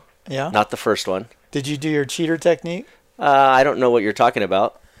moto. Yeah. Not the first one. Did you do your cheater technique? I don't know what you're talking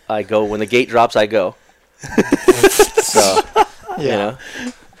about. I go when the gate drops, I go. So, yeah. You know.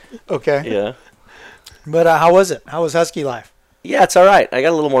 Okay. Yeah. But how was it? How was Husky life? Yeah, it's all right. I got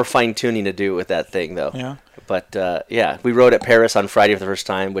a little more fine tuning to do with that thing, though. Yeah. But yeah, we rode at Paris on Friday for the first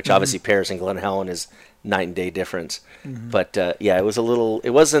time, which obviously Paris and Glen Helen is night and day difference. But yeah, it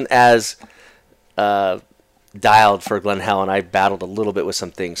wasn't as dialed for Glen Helen. I battled a little bit with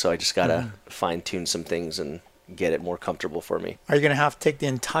some things, so I just gotta fine tune some things and get it more comfortable for me. Are you gonna have to take the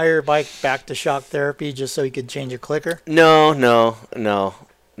entire bike back to shock therapy just so you could change a clicker? No.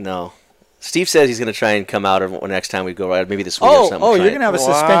 Steve says he's going to try and come out next time we go ride, maybe this week or something. Oh, you're going to have a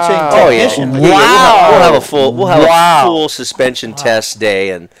suspension technician. We'll have a full suspension test day.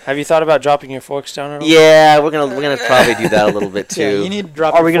 And have you thought about dropping your forks down at all? Yeah, we're gonna probably do that a little bit too. Yeah, you need to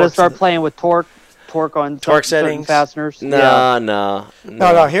drop. Are we going to start playing with torque on torque settings, fasteners? No.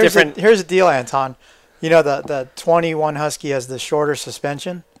 Here's the deal, Anton. You know the 21 Husky has the shorter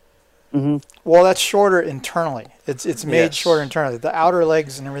suspension. Well, that's shorter internally. It's made shorter internally. The outer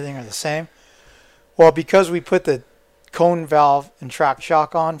legs and everything are the same. Well, because we put the cone valve and track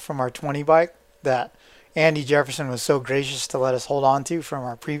shock on from our 20 bike that Andy Jefferson was so gracious to let us hold on to from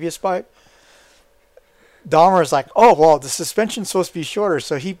our previous bike, Dahmer is like, oh, well, the suspension's supposed to be shorter.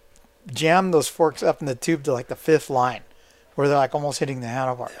 So he jammed those forks up in the tube to like the 5th line, where they're like almost hitting the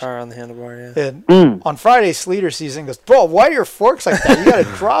handlebars. Are on the handlebar, yeah. And on Friday, Sleater season goes, bro, why are your forks like that? You got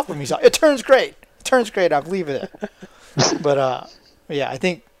to drop them. He's like, it turns great. I believe it. But yeah, I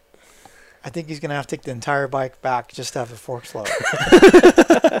think he's gonna have to take the entire bike back just to have the forks low.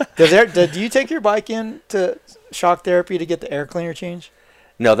 Do you take your bike in to shock therapy to get the air cleaner change?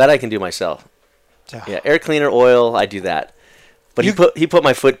 No, that I can do myself. Yeah, air cleaner, oil, I do that. But he put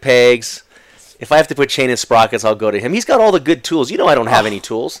my foot pegs. If I have to put chain and sprockets, I'll go to him. He's got all the good tools. You know I don't have any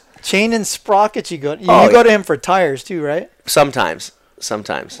tools. Chain and sprockets, you go to him for tires too, right? Sometimes.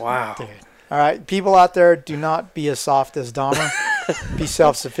 Wow. Dude. All right, people out there, do not be as soft as Dahmer. Be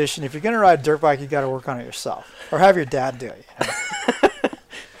self-sufficient. If you're going to ride a dirt bike, you got to work on it yourself. Or have your dad do it. You know?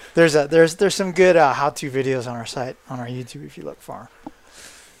 There's some good how-to videos on our site, on our YouTube, if you look for 'em.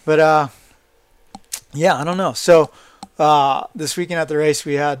 But yeah, I don't know. So this weekend at the race,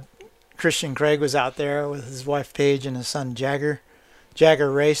 we had Christian Craig was out there with his wife Paige and his son Jagger.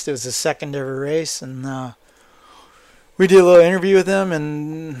 Jagger raced. It was his second ever race, and we did a little interview with him.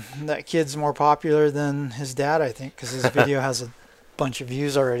 And that kid's more popular than his dad, I think, because his video has a bunch of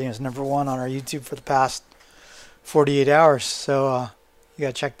views already. It's #1 on our YouTube for the past 48 hours. So you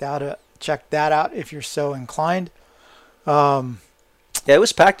gotta check that out if you're so inclined. Yeah, it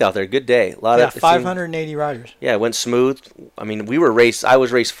was packed out there. Good day. A lot of 580 riders. Yeah, it went smooth. I mean, I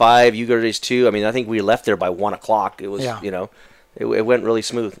was race 5, you guys race 2. I mean, I think we left there by 1 o'clock. It was, it went really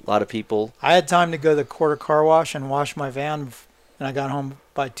smooth. A lot of people. I had time to go to the quarter car wash and wash my van, and I got home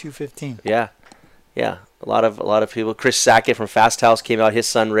by 2:15. Yeah. A lot of people. Chris Sackett from Fast House came out. His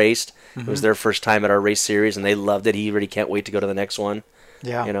son raced. It was their first time at our race series, and they loved it. He really can't wait to go to the next one.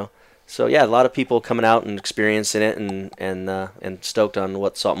 Yeah. So yeah, a lot of people coming out and experiencing it, and stoked on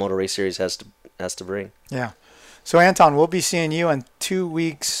what Salt Moto Race Series has to bring. Yeah. So Anton, we'll be seeing you in 2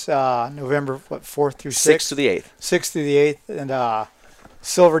 weeks, November 4th through 6th. 6th to the 8th. 6th through the 8th, and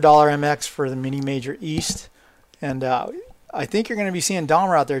Silver Dollar MX for the Mini Major East, and I think you're going to be seeing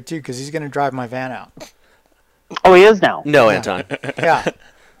Dahmer out there too, because he's going to drive my van out. Oh, he is now. No, Anton. Yeah.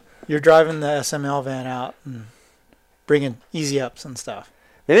 You're driving the SML van out and bringing easy ups and stuff.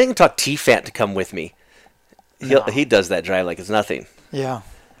 Maybe I can talk T-Fant to come with me. He does that drive like it's nothing. Yeah,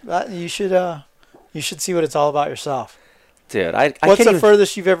 you should see what it's all about yourself. Dude, what's the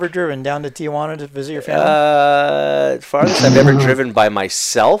furthest you've ever driven? Down to Tijuana to visit your family? Farthest I've ever driven by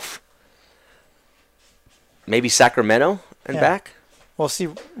myself, maybe Sacramento and back. Well, see,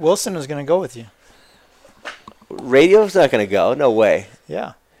 Wilson was going to go with you. Radio's not going to go. No way.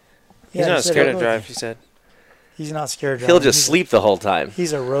 Yeah. He's not scared to drive, he said. He's not scared to drive. He'll just sleep the whole time.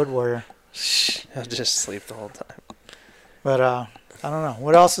 He's a road warrior. He'll just sleep the whole time. But I don't know.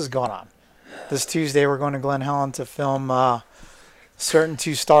 What else is going on? This Tuesday we're going to Glen Helen to film certain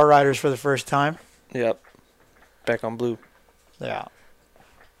 2 star riders for the first time. Yep. Back on blue. Yeah.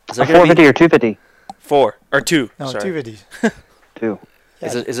 Is that 450 or 250? 4 or 2. No, sorry. 250s. 2. Yeah.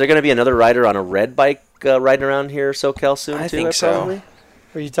 Is there going to be another rider on a red bike riding around here, SoCal soon? I think so. Probably?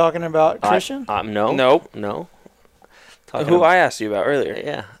 Are you talking about Christian? No. Nope. No. Who I asked you about earlier.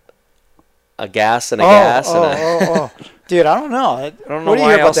 Yeah. A gas and a gas. Oh. Dude, I don't know. I don't know what do you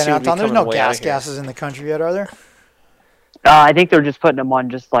why hear about else that, he would be Anton? There's coming no way out here. gases in the country yet, are there? I think they're just putting him on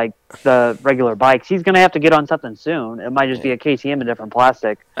just like the regular bikes. He's going to have to get on something soon. It might just be a KTM in different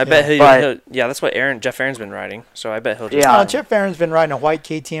plastic. I bet he'll that's what Jeff Aaron's been riding. So I bet he'll just... Yeah, Jeff Aaron's been riding a white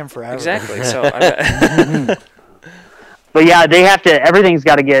KTM forever. Exactly. So I bet... But yeah, everything's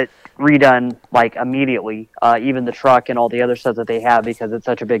got to get redone like immediately. Even the truck and all the other stuff that they have, because it's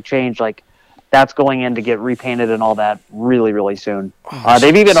such a big change. Like that's going in to get repainted and all that really, really soon.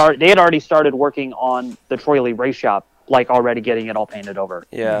 They had already started working on the Troy Lee race shop, like already getting it all painted over.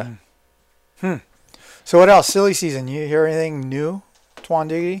 Yeah. So what else? Silly season. You hear anything new, Twan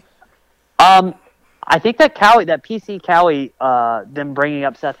Diggity? I think that PC Cowie, them bringing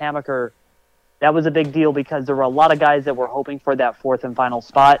up Seth Hamaker, that was a big deal because there were a lot of guys that were hoping for that 4th and final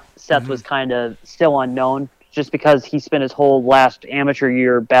spot. Seth was kind of still unknown just because he spent his whole last amateur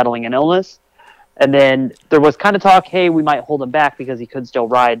year battling an illness. And then there was kind of talk, hey, we might hold him back because he could still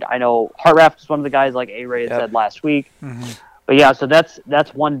ride. I know Hartraft is one of the guys, like A-Ray had said last week. But yeah, so that's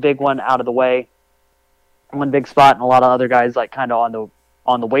one big one out of the way. One big spot, and a lot of other guys like kind of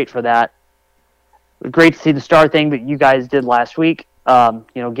on the wait for that. It was great to see the star thing that you guys did last week.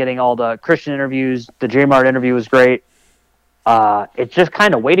 Getting all the Christian interviews. The J-Mart interview was great. It's just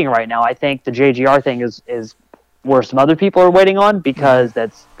kind of waiting right now. I think the JGR thing is where some other people are waiting on, because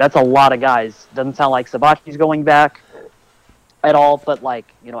that's a lot of guys. Doesn't sound like Sabachi's going back at all, but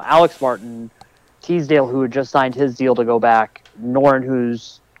Alex Martin, Teasdale, who had just signed his deal to go back, Noren,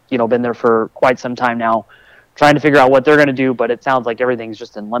 who's been there for quite some time now, trying to figure out what they're going to do, but it sounds like everything's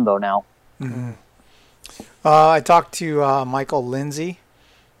just in limbo now. Mm-hmm. I talked to Michael Lindsay,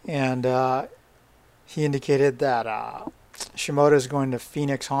 and he indicated that Shimoda is going to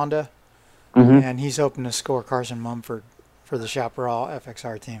Phoenix Honda, and he's hoping to score Carson Mumford for the Chaparral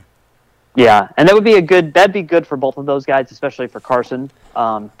FXR team. Yeah, and that'd be good for both of those guys, especially for Carson,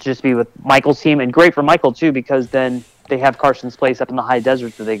 just be with Michael's team, and great for Michael too, because then they have Carson's place up in the high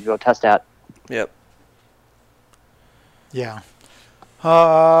desert that they can go test at. Yep. Yeah.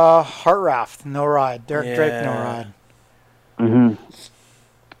 Hartraft, no ride. Derek Drake, no ride.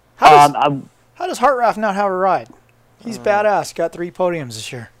 How does Hartraft not have a ride? He's badass. Got 3 podiums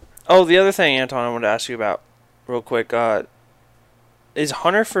this year. Oh, the other thing, Anton, I wanted to ask you about real quick. is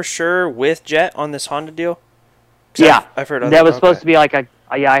Hunter for sure with Jet on this Honda deal? Yeah, I've heard that was supposed to be like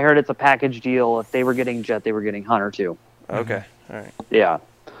I heard it's a package deal. If they were getting Jet, they were getting Hunter too. Okay, all right. Yeah.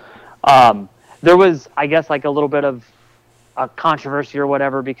 There was, I guess, like a little bit of a controversy or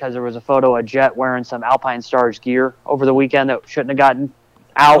whatever because there was a photo of Jet wearing some Alpine Stars gear over the weekend that shouldn't have gotten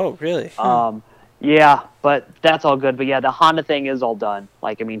out. Oh, really? Yeah, but that's all good. But yeah, the Honda thing is all done.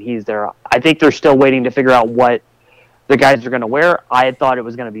 Like, I mean, he's there. I think they're still waiting to figure out what the guys are going to wear. I had thought it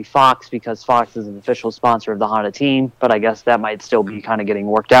was going to be Fox because Fox is an official sponsor of the Honda team, but I guess that might still be kind of getting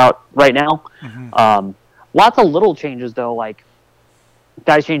worked out right now. Lots of little changes, though, like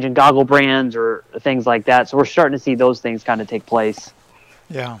guys changing goggle brands or things like that. So we're starting to see those things kind of take place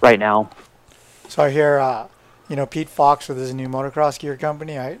right now. So I hear, Pete Fox with his new motocross gear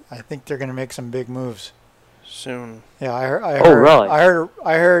company, I think they're going to make some big moves soon. Yeah, I heard. Oh, really?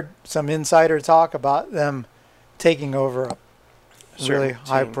 I heard some insider talk about them taking over a really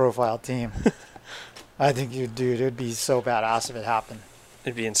high-profile team. I think it'd be so badass if it happened.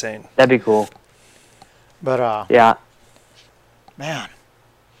 It'd be insane. That'd be cool. But yeah, man,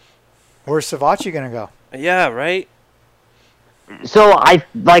 where's Savachi gonna go? Yeah, right. So I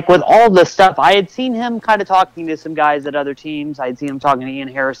like with all this stuff, I had seen him kind of talking to some guys at other teams. I had seen him talking to Ian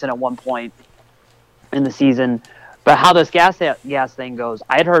Harrison at one point in the season. But how this gas thing goes,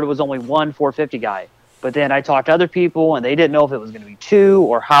 I had heard it was only one 450 guy. But then I talked to other people, and they didn't know if it was going to be two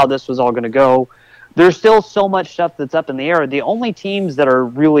or how this was all going to go. There's still so much stuff that's up in the air. The only teams that are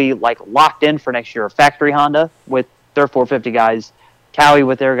really like locked in for next year are Factory Honda with their 450 guys, Cowie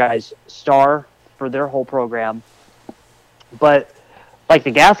with their guys, Star for their whole program. But like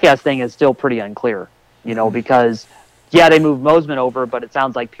the gas thing is still pretty unclear, because they moved Mosman over, but it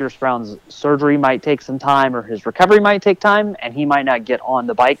sounds like Pierce Brown's surgery might take some time or his recovery might take time, and he might not get on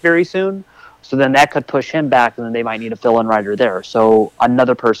the bike very soon. So then that could push him back, and then they might need a fill-in rider there. So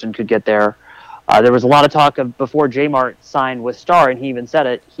another person could get there. There was a lot of talk of before J-Mart signed with Star, and he even said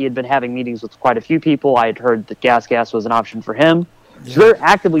it, he had been having meetings with quite a few people. I had heard that gas was an option for him. So they're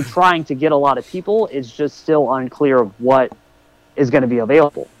actively trying to get a lot of people. It's just still unclear of what is going to be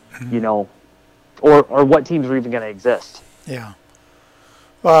available, or what teams are even going to exist. Yeah.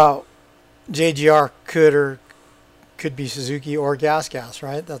 Well, JGR could be Suzuki or gas,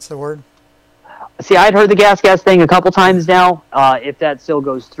 right? That's the word. See, I'd heard the gas thing a couple times now. If that still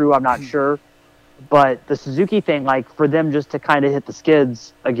goes through, I'm not sure. But the Suzuki thing, like for them just to kind of hit the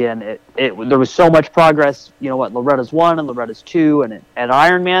skids again, there was so much progress. Loretta's 1 and Loretta's 2 and at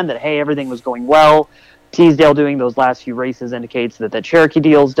Ironman that, hey, everything was going well. Teasdale doing those last few races indicates that Cherokee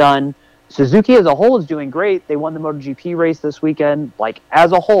deal's done. Suzuki as a whole is doing great. They won the MotoGP race this weekend. Like,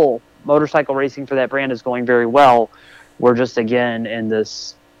 as a whole, motorcycle racing for that brand is going very well. We're just, again, in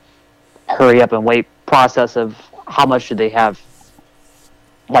this hurry up and wait process of how much should they have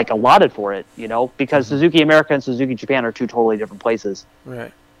allotted for it, because Suzuki America and Suzuki Japan are two totally different places.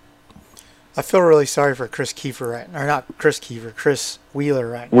 Right. I feel really sorry for Chris Kiefer Chris Wheeler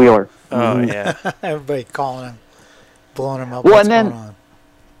right now. Wheeler. Oh, yeah. Everybody calling him, blowing him up. Well, What's going on?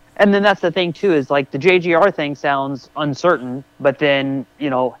 And then that's the thing, too, is like the JGR thing sounds uncertain, but then,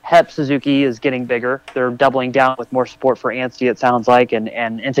 HEP Suzuki is getting bigger. They're doubling down with more support for Anstie, it sounds like, and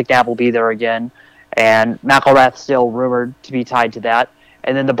Insignapp will be there again. And McElrath still rumored to be tied to that.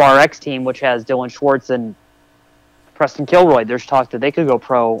 And then the Bar X team, which has Dylan Schwartz and Preston Kilroy, there's talk that they could go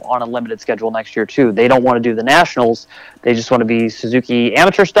pro on a limited schedule next year, too. They don't want to do the Nationals. They just want to be Suzuki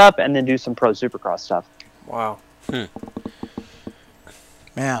amateur stuff and then do some pro Supercross stuff. Wow.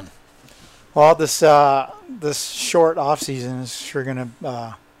 Man. Well, this short off season is sure going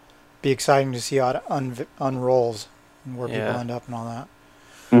to be exciting to see how it unrolls and where people end up and all that.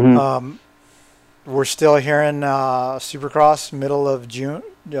 Mm-hmm. We're still hearing Supercross middle of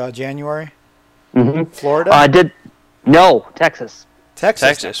January. Mm-hmm. Florida? No, Texas.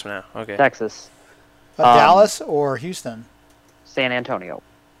 Texas now. Okay. Texas. Dallas or Houston? San Antonio.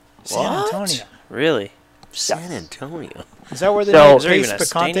 San Antonio. Really? San Antonio. Is that where they taste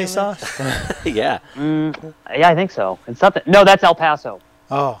picante sauce? Yeah. Yeah, I think so. It's something. No, that's El Paso.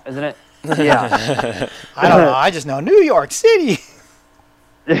 Oh. Isn't it? Yeah. I don't know. I just know New York City.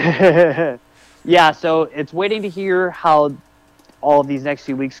 Yeah, so it's waiting to hear how all of these next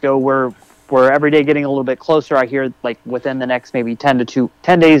few weeks go. We're every day getting a little bit closer. I hear like within the next maybe 10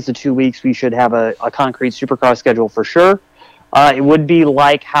 days to 2 weeks, we should have a concrete Supercross schedule for sure. It would be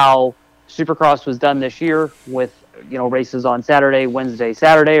like how Supercross was done this year with races on Saturday, Wednesday,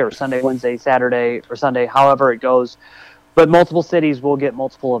 Saturday, or Sunday, Wednesday, Saturday, or Sunday, however it goes. But multiple cities will get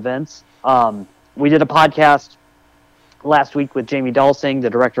multiple events. We did a podcast last week with Jamie Dalsing, the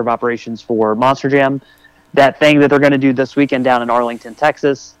director of operations for Monster Jam, that thing that they're going to do this weekend down in Arlington,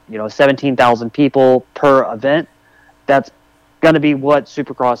 Texas, 17,000 people per event. That's going to be what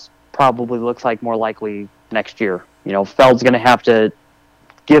Supercross probably looks like more likely next year. Feld's going to have to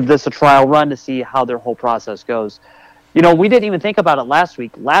give this a trial run to see how their whole process goes. We didn't even think about it last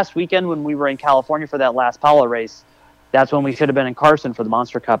week. Last weekend when we were in California for that last Pala race, that's when we should have been in Carson for the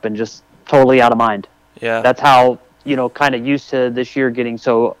Monster Cup and just totally out of mind. Yeah. That's how, kind of used to this year getting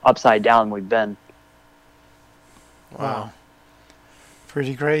so upside down we've been. Wow.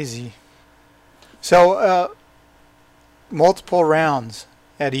 Pretty crazy. So, multiple rounds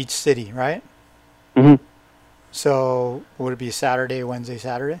at each city, right? Mm-hmm. So, would it be Saturday, Wednesday,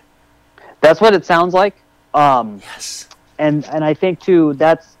 Saturday? That's what it sounds like. Yes. And I think, too,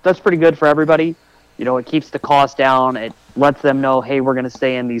 that's pretty good for everybody. It keeps the cost down. It lets them know, hey, we're going to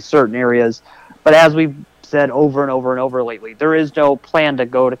stay in these certain areas. But as we've said over and over and over lately, there is no plan to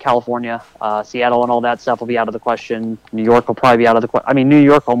go to California. Seattle and all that stuff will be out of the question. New York will probably be out of the question. I mean, New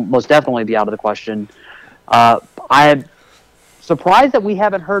York will most definitely be out of the question. I'm surprised that we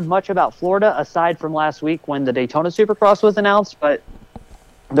haven't heard much about Florida aside from last week when the Daytona Supercross was announced, but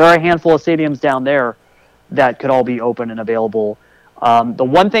there are a handful of stadiums down there that could all be open and available. The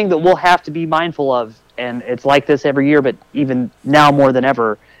one thing that we'll have to be mindful of, and it's like this every year, but even now more than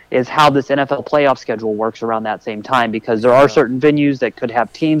ever, is how this NFL playoff schedule works around that same time, because there are certain venues that could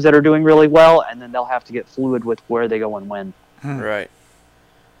have teams that are doing really well, and then they'll have to get fluid with where they go and when. Right.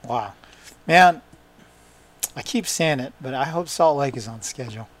 Wow. Man, I keep saying it, but I hope Salt Lake is on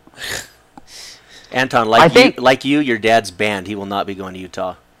schedule. Anton, like you, your dad's banned. He will not be going to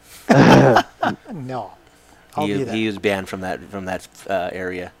Utah. No. I'll be there. He was banned from that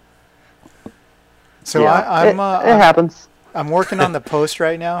area. So yeah, it happens. I'm working on the post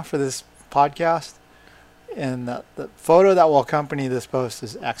right now for this podcast, and the photo that will accompany this post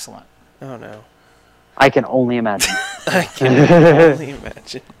is excellent. Oh, no. I can only imagine. I can only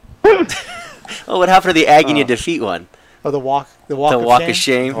imagine. Oh, what happened to the Agony defeat one? Oh, the walk of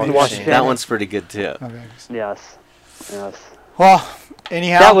shame. That one's pretty good too. Okay. Yes. Well,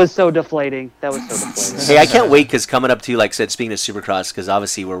 anyhow, that was so deflating. Hey, I can't wait because coming up to, like I said, speaking of Supercross, because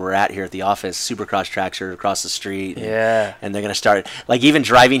obviously where we're at here at the office, Supercross tracks are across the street. Yeah. And they're gonna start, like, even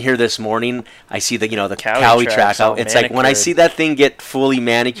driving here this morning, I see the Cowie track. It's like when I see that thing get fully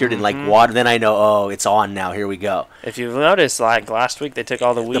manicured and like water, then I know, oh, it's on now. Here we go. If you've noticed, like last week they took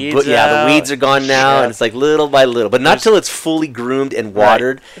all the weeds out. The weeds are gone now, and it's like little by little, but not till it's fully groomed and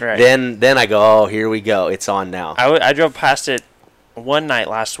watered. Right. Then I go, oh, here we go. It's on now. I drove past it one night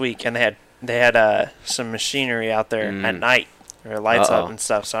last week, and they had some machinery out there at night, or lights up and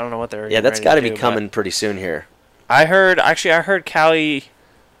stuff. So I don't know what they're. Yeah, that's got to be coming pretty soon here. I heard Cowie.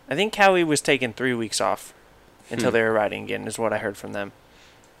 I think Cowie was taking 3 weeks off until they were riding again, is what I heard from them.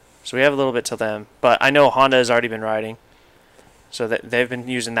 So we have a little bit till then, but I know Honda has already been riding, so that they've been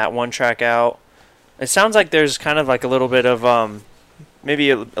using that one track out. It sounds like there's kind of like a little bit of maybe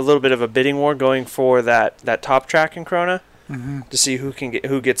a little bit of a bidding war going for that top track in Corona. To see who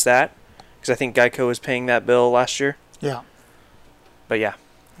gets that, because I think Geico was paying that bill last year. Yeah. But yeah,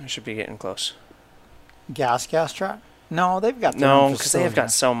 I should be getting close. Gas track? No, they've got because they have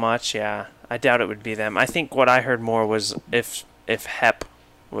got so much. Yeah, I doubt it would be them. I think what I heard more was if HEP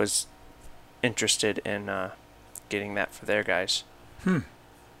was interested in getting that for their guys. That'd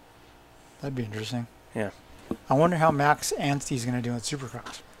be interesting. Yeah. I wonder how Max Anstey's going to do at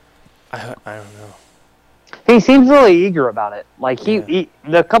Supercross. I don't know. He seems really eager about it. Like he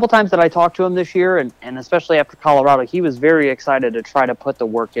the couple times that I talked to him this year, and especially after Colorado, he was very excited to try to put the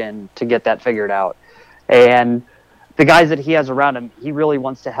work in to get that figured out. And the guys that he has around him, he really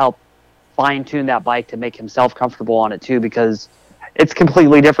wants to help fine-tune that bike to make himself comfortable on it too, because it's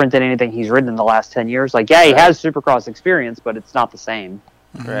completely different than anything he's ridden in the last 10 years. Like, yeah, he has Supercross experience, but it's not the same.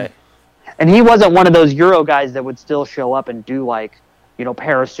 Right. And he wasn't one of those Euro guys that would still show up and do like,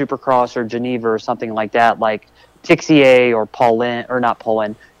 Paris Supercross or Geneva or something like that, like Tixier or Tixier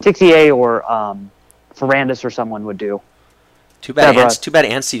or Ferrandis or someone would do. Too bad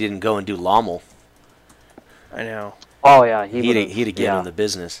Anstey didn't go and do Lommel. I know. Oh yeah, he'd have given him the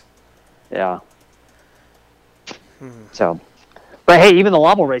business. Yeah. So, but hey, even the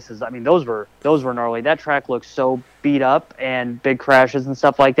Lommel races, I mean, those were gnarly. That track looks so beat up and big crashes and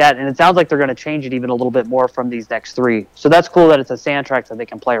stuff like that. And it sounds like they're going to change it even a little bit more from these next three. So that's cool that it's a sand track that they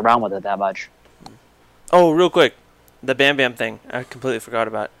can play around with it that much. Oh, real quick, the Bam Bam thing, I completely forgot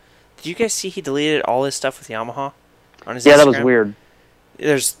about. Did you guys see he deleted all his stuff with Yamaha on his Instagram? That was weird.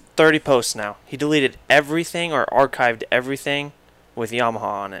 There's 30 posts now. He deleted everything or archived everything with Yamaha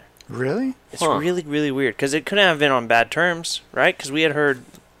on it. Really? It's really, really weird, because it couldn't have been on bad terms, right? Because we had heard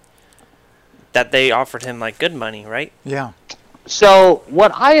that they offered him like good money, right? Yeah. So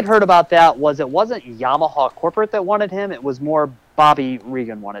what I had heard about that was it wasn't Yamaha corporate that wanted him. It was more Bobby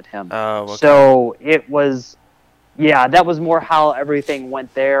Regan wanted him. Oh, okay. So it was, yeah, that was more how everything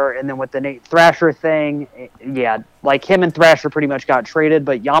went there. And then with the Nate Thrasher thing, yeah, like him and Thrasher pretty much got traded,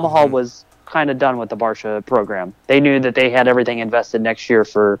 but Yamaha was kind of done with the Barcia program. They knew that they had everything invested next year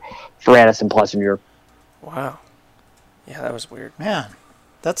for Addison Plessinger. Wow. Yeah, that was weird. Man,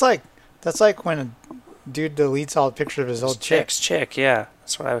 that's like when a dude deletes all the pictures of his old chick. Yeah,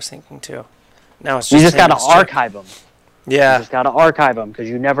 that's what I was thinking too. Now it's you just got to him and his chick. archive them. Yeah, you just got to archive them because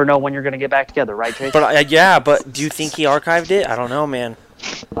you never know when you're going to get back together, right, Chase? But yeah, but do you think he archived it? I don't know, man.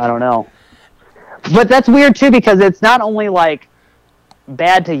 I don't know. But that's weird too because it's not only like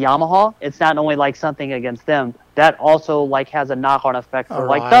bad to Yamaha, it's not only like something against them. That also like has a knock-on effect for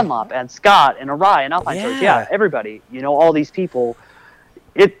like Dunlop and Scott and Arai and Alpine Choice. Yeah, everybody. You know, all these people.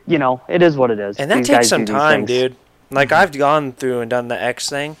 It is what it is. And that takes some time, dude. Like I've gone through and done the X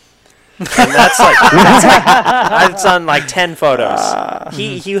thing. And that's like I've done like 10 photos.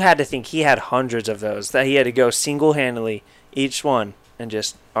 You had to think he had hundreds of those that he had to go single-handedly each one and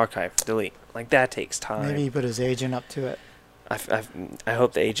just archive, delete. Like that takes time. Maybe he put his agent up to it. I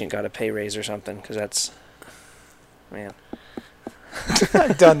hope the agent got a pay raise or something because that's, man.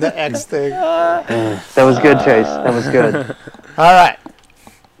 I've done the X thing. That was good, Chase. That was good. All right.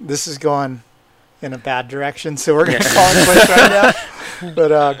 This is going in a bad direction, so we're going to call it quits right now.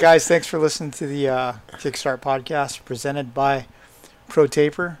 But, guys, thanks for listening to the Kickstart podcast presented by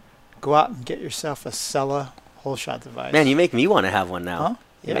ProTaper. Go out and get yourself a Sella hole shot device. Man, you make me want to have one now. Huh?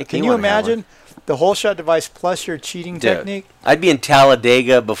 Yeah. Can you imagine the hole shot device plus your cheating technique? I'd be in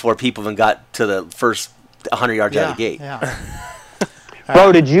Talladega before people even got to the first 100 yards out of the gate. Yeah.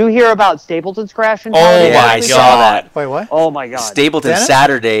 Bro, did you hear about Stapleton's crash? Oh, yeah, I saw that. Wait, what? Oh, my God. Stapleton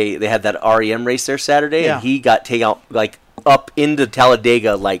Saturday, they had that REM race there Saturday, Yeah. and he got taken out, like, up into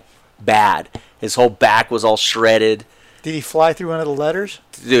Talladega, like, bad. His whole back was all shredded. Did he fly through one of the letters?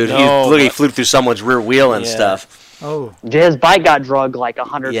 Dude, he flew through someone's rear wheel and stuff. Oh. His bike got drugged like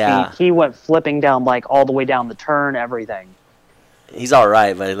 100 Yeah. feet. He went flipping down, like, all the way down the turn, everything. He's all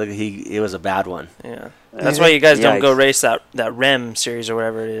right, but look, it was a bad one. Yeah. That's why you guys don't go race that REM series or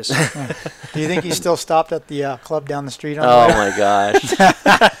whatever it is. Do you think he still stopped at the club down the street on Oh, the way? my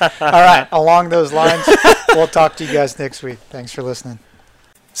gosh. All right. Along those lines, we'll talk to you guys next week. Thanks for listening.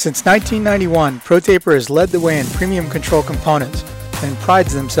 Since 1991, ProTaper has led the way in premium control components and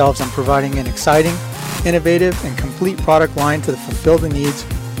prides themselves on providing an exciting, innovative, and complete product line to fulfill the needs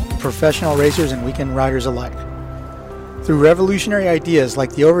of professional racers and weekend riders alike. Through revolutionary ideas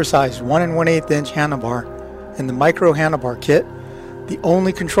like the oversized 1 1/8 inch handlebar and the micro handlebar kit, the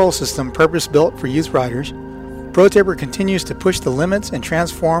only control system purpose-built for youth riders, ProTaper continues to push the limits and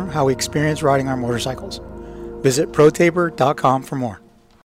transform how we experience riding our motorcycles. Visit ProTaper.com for more.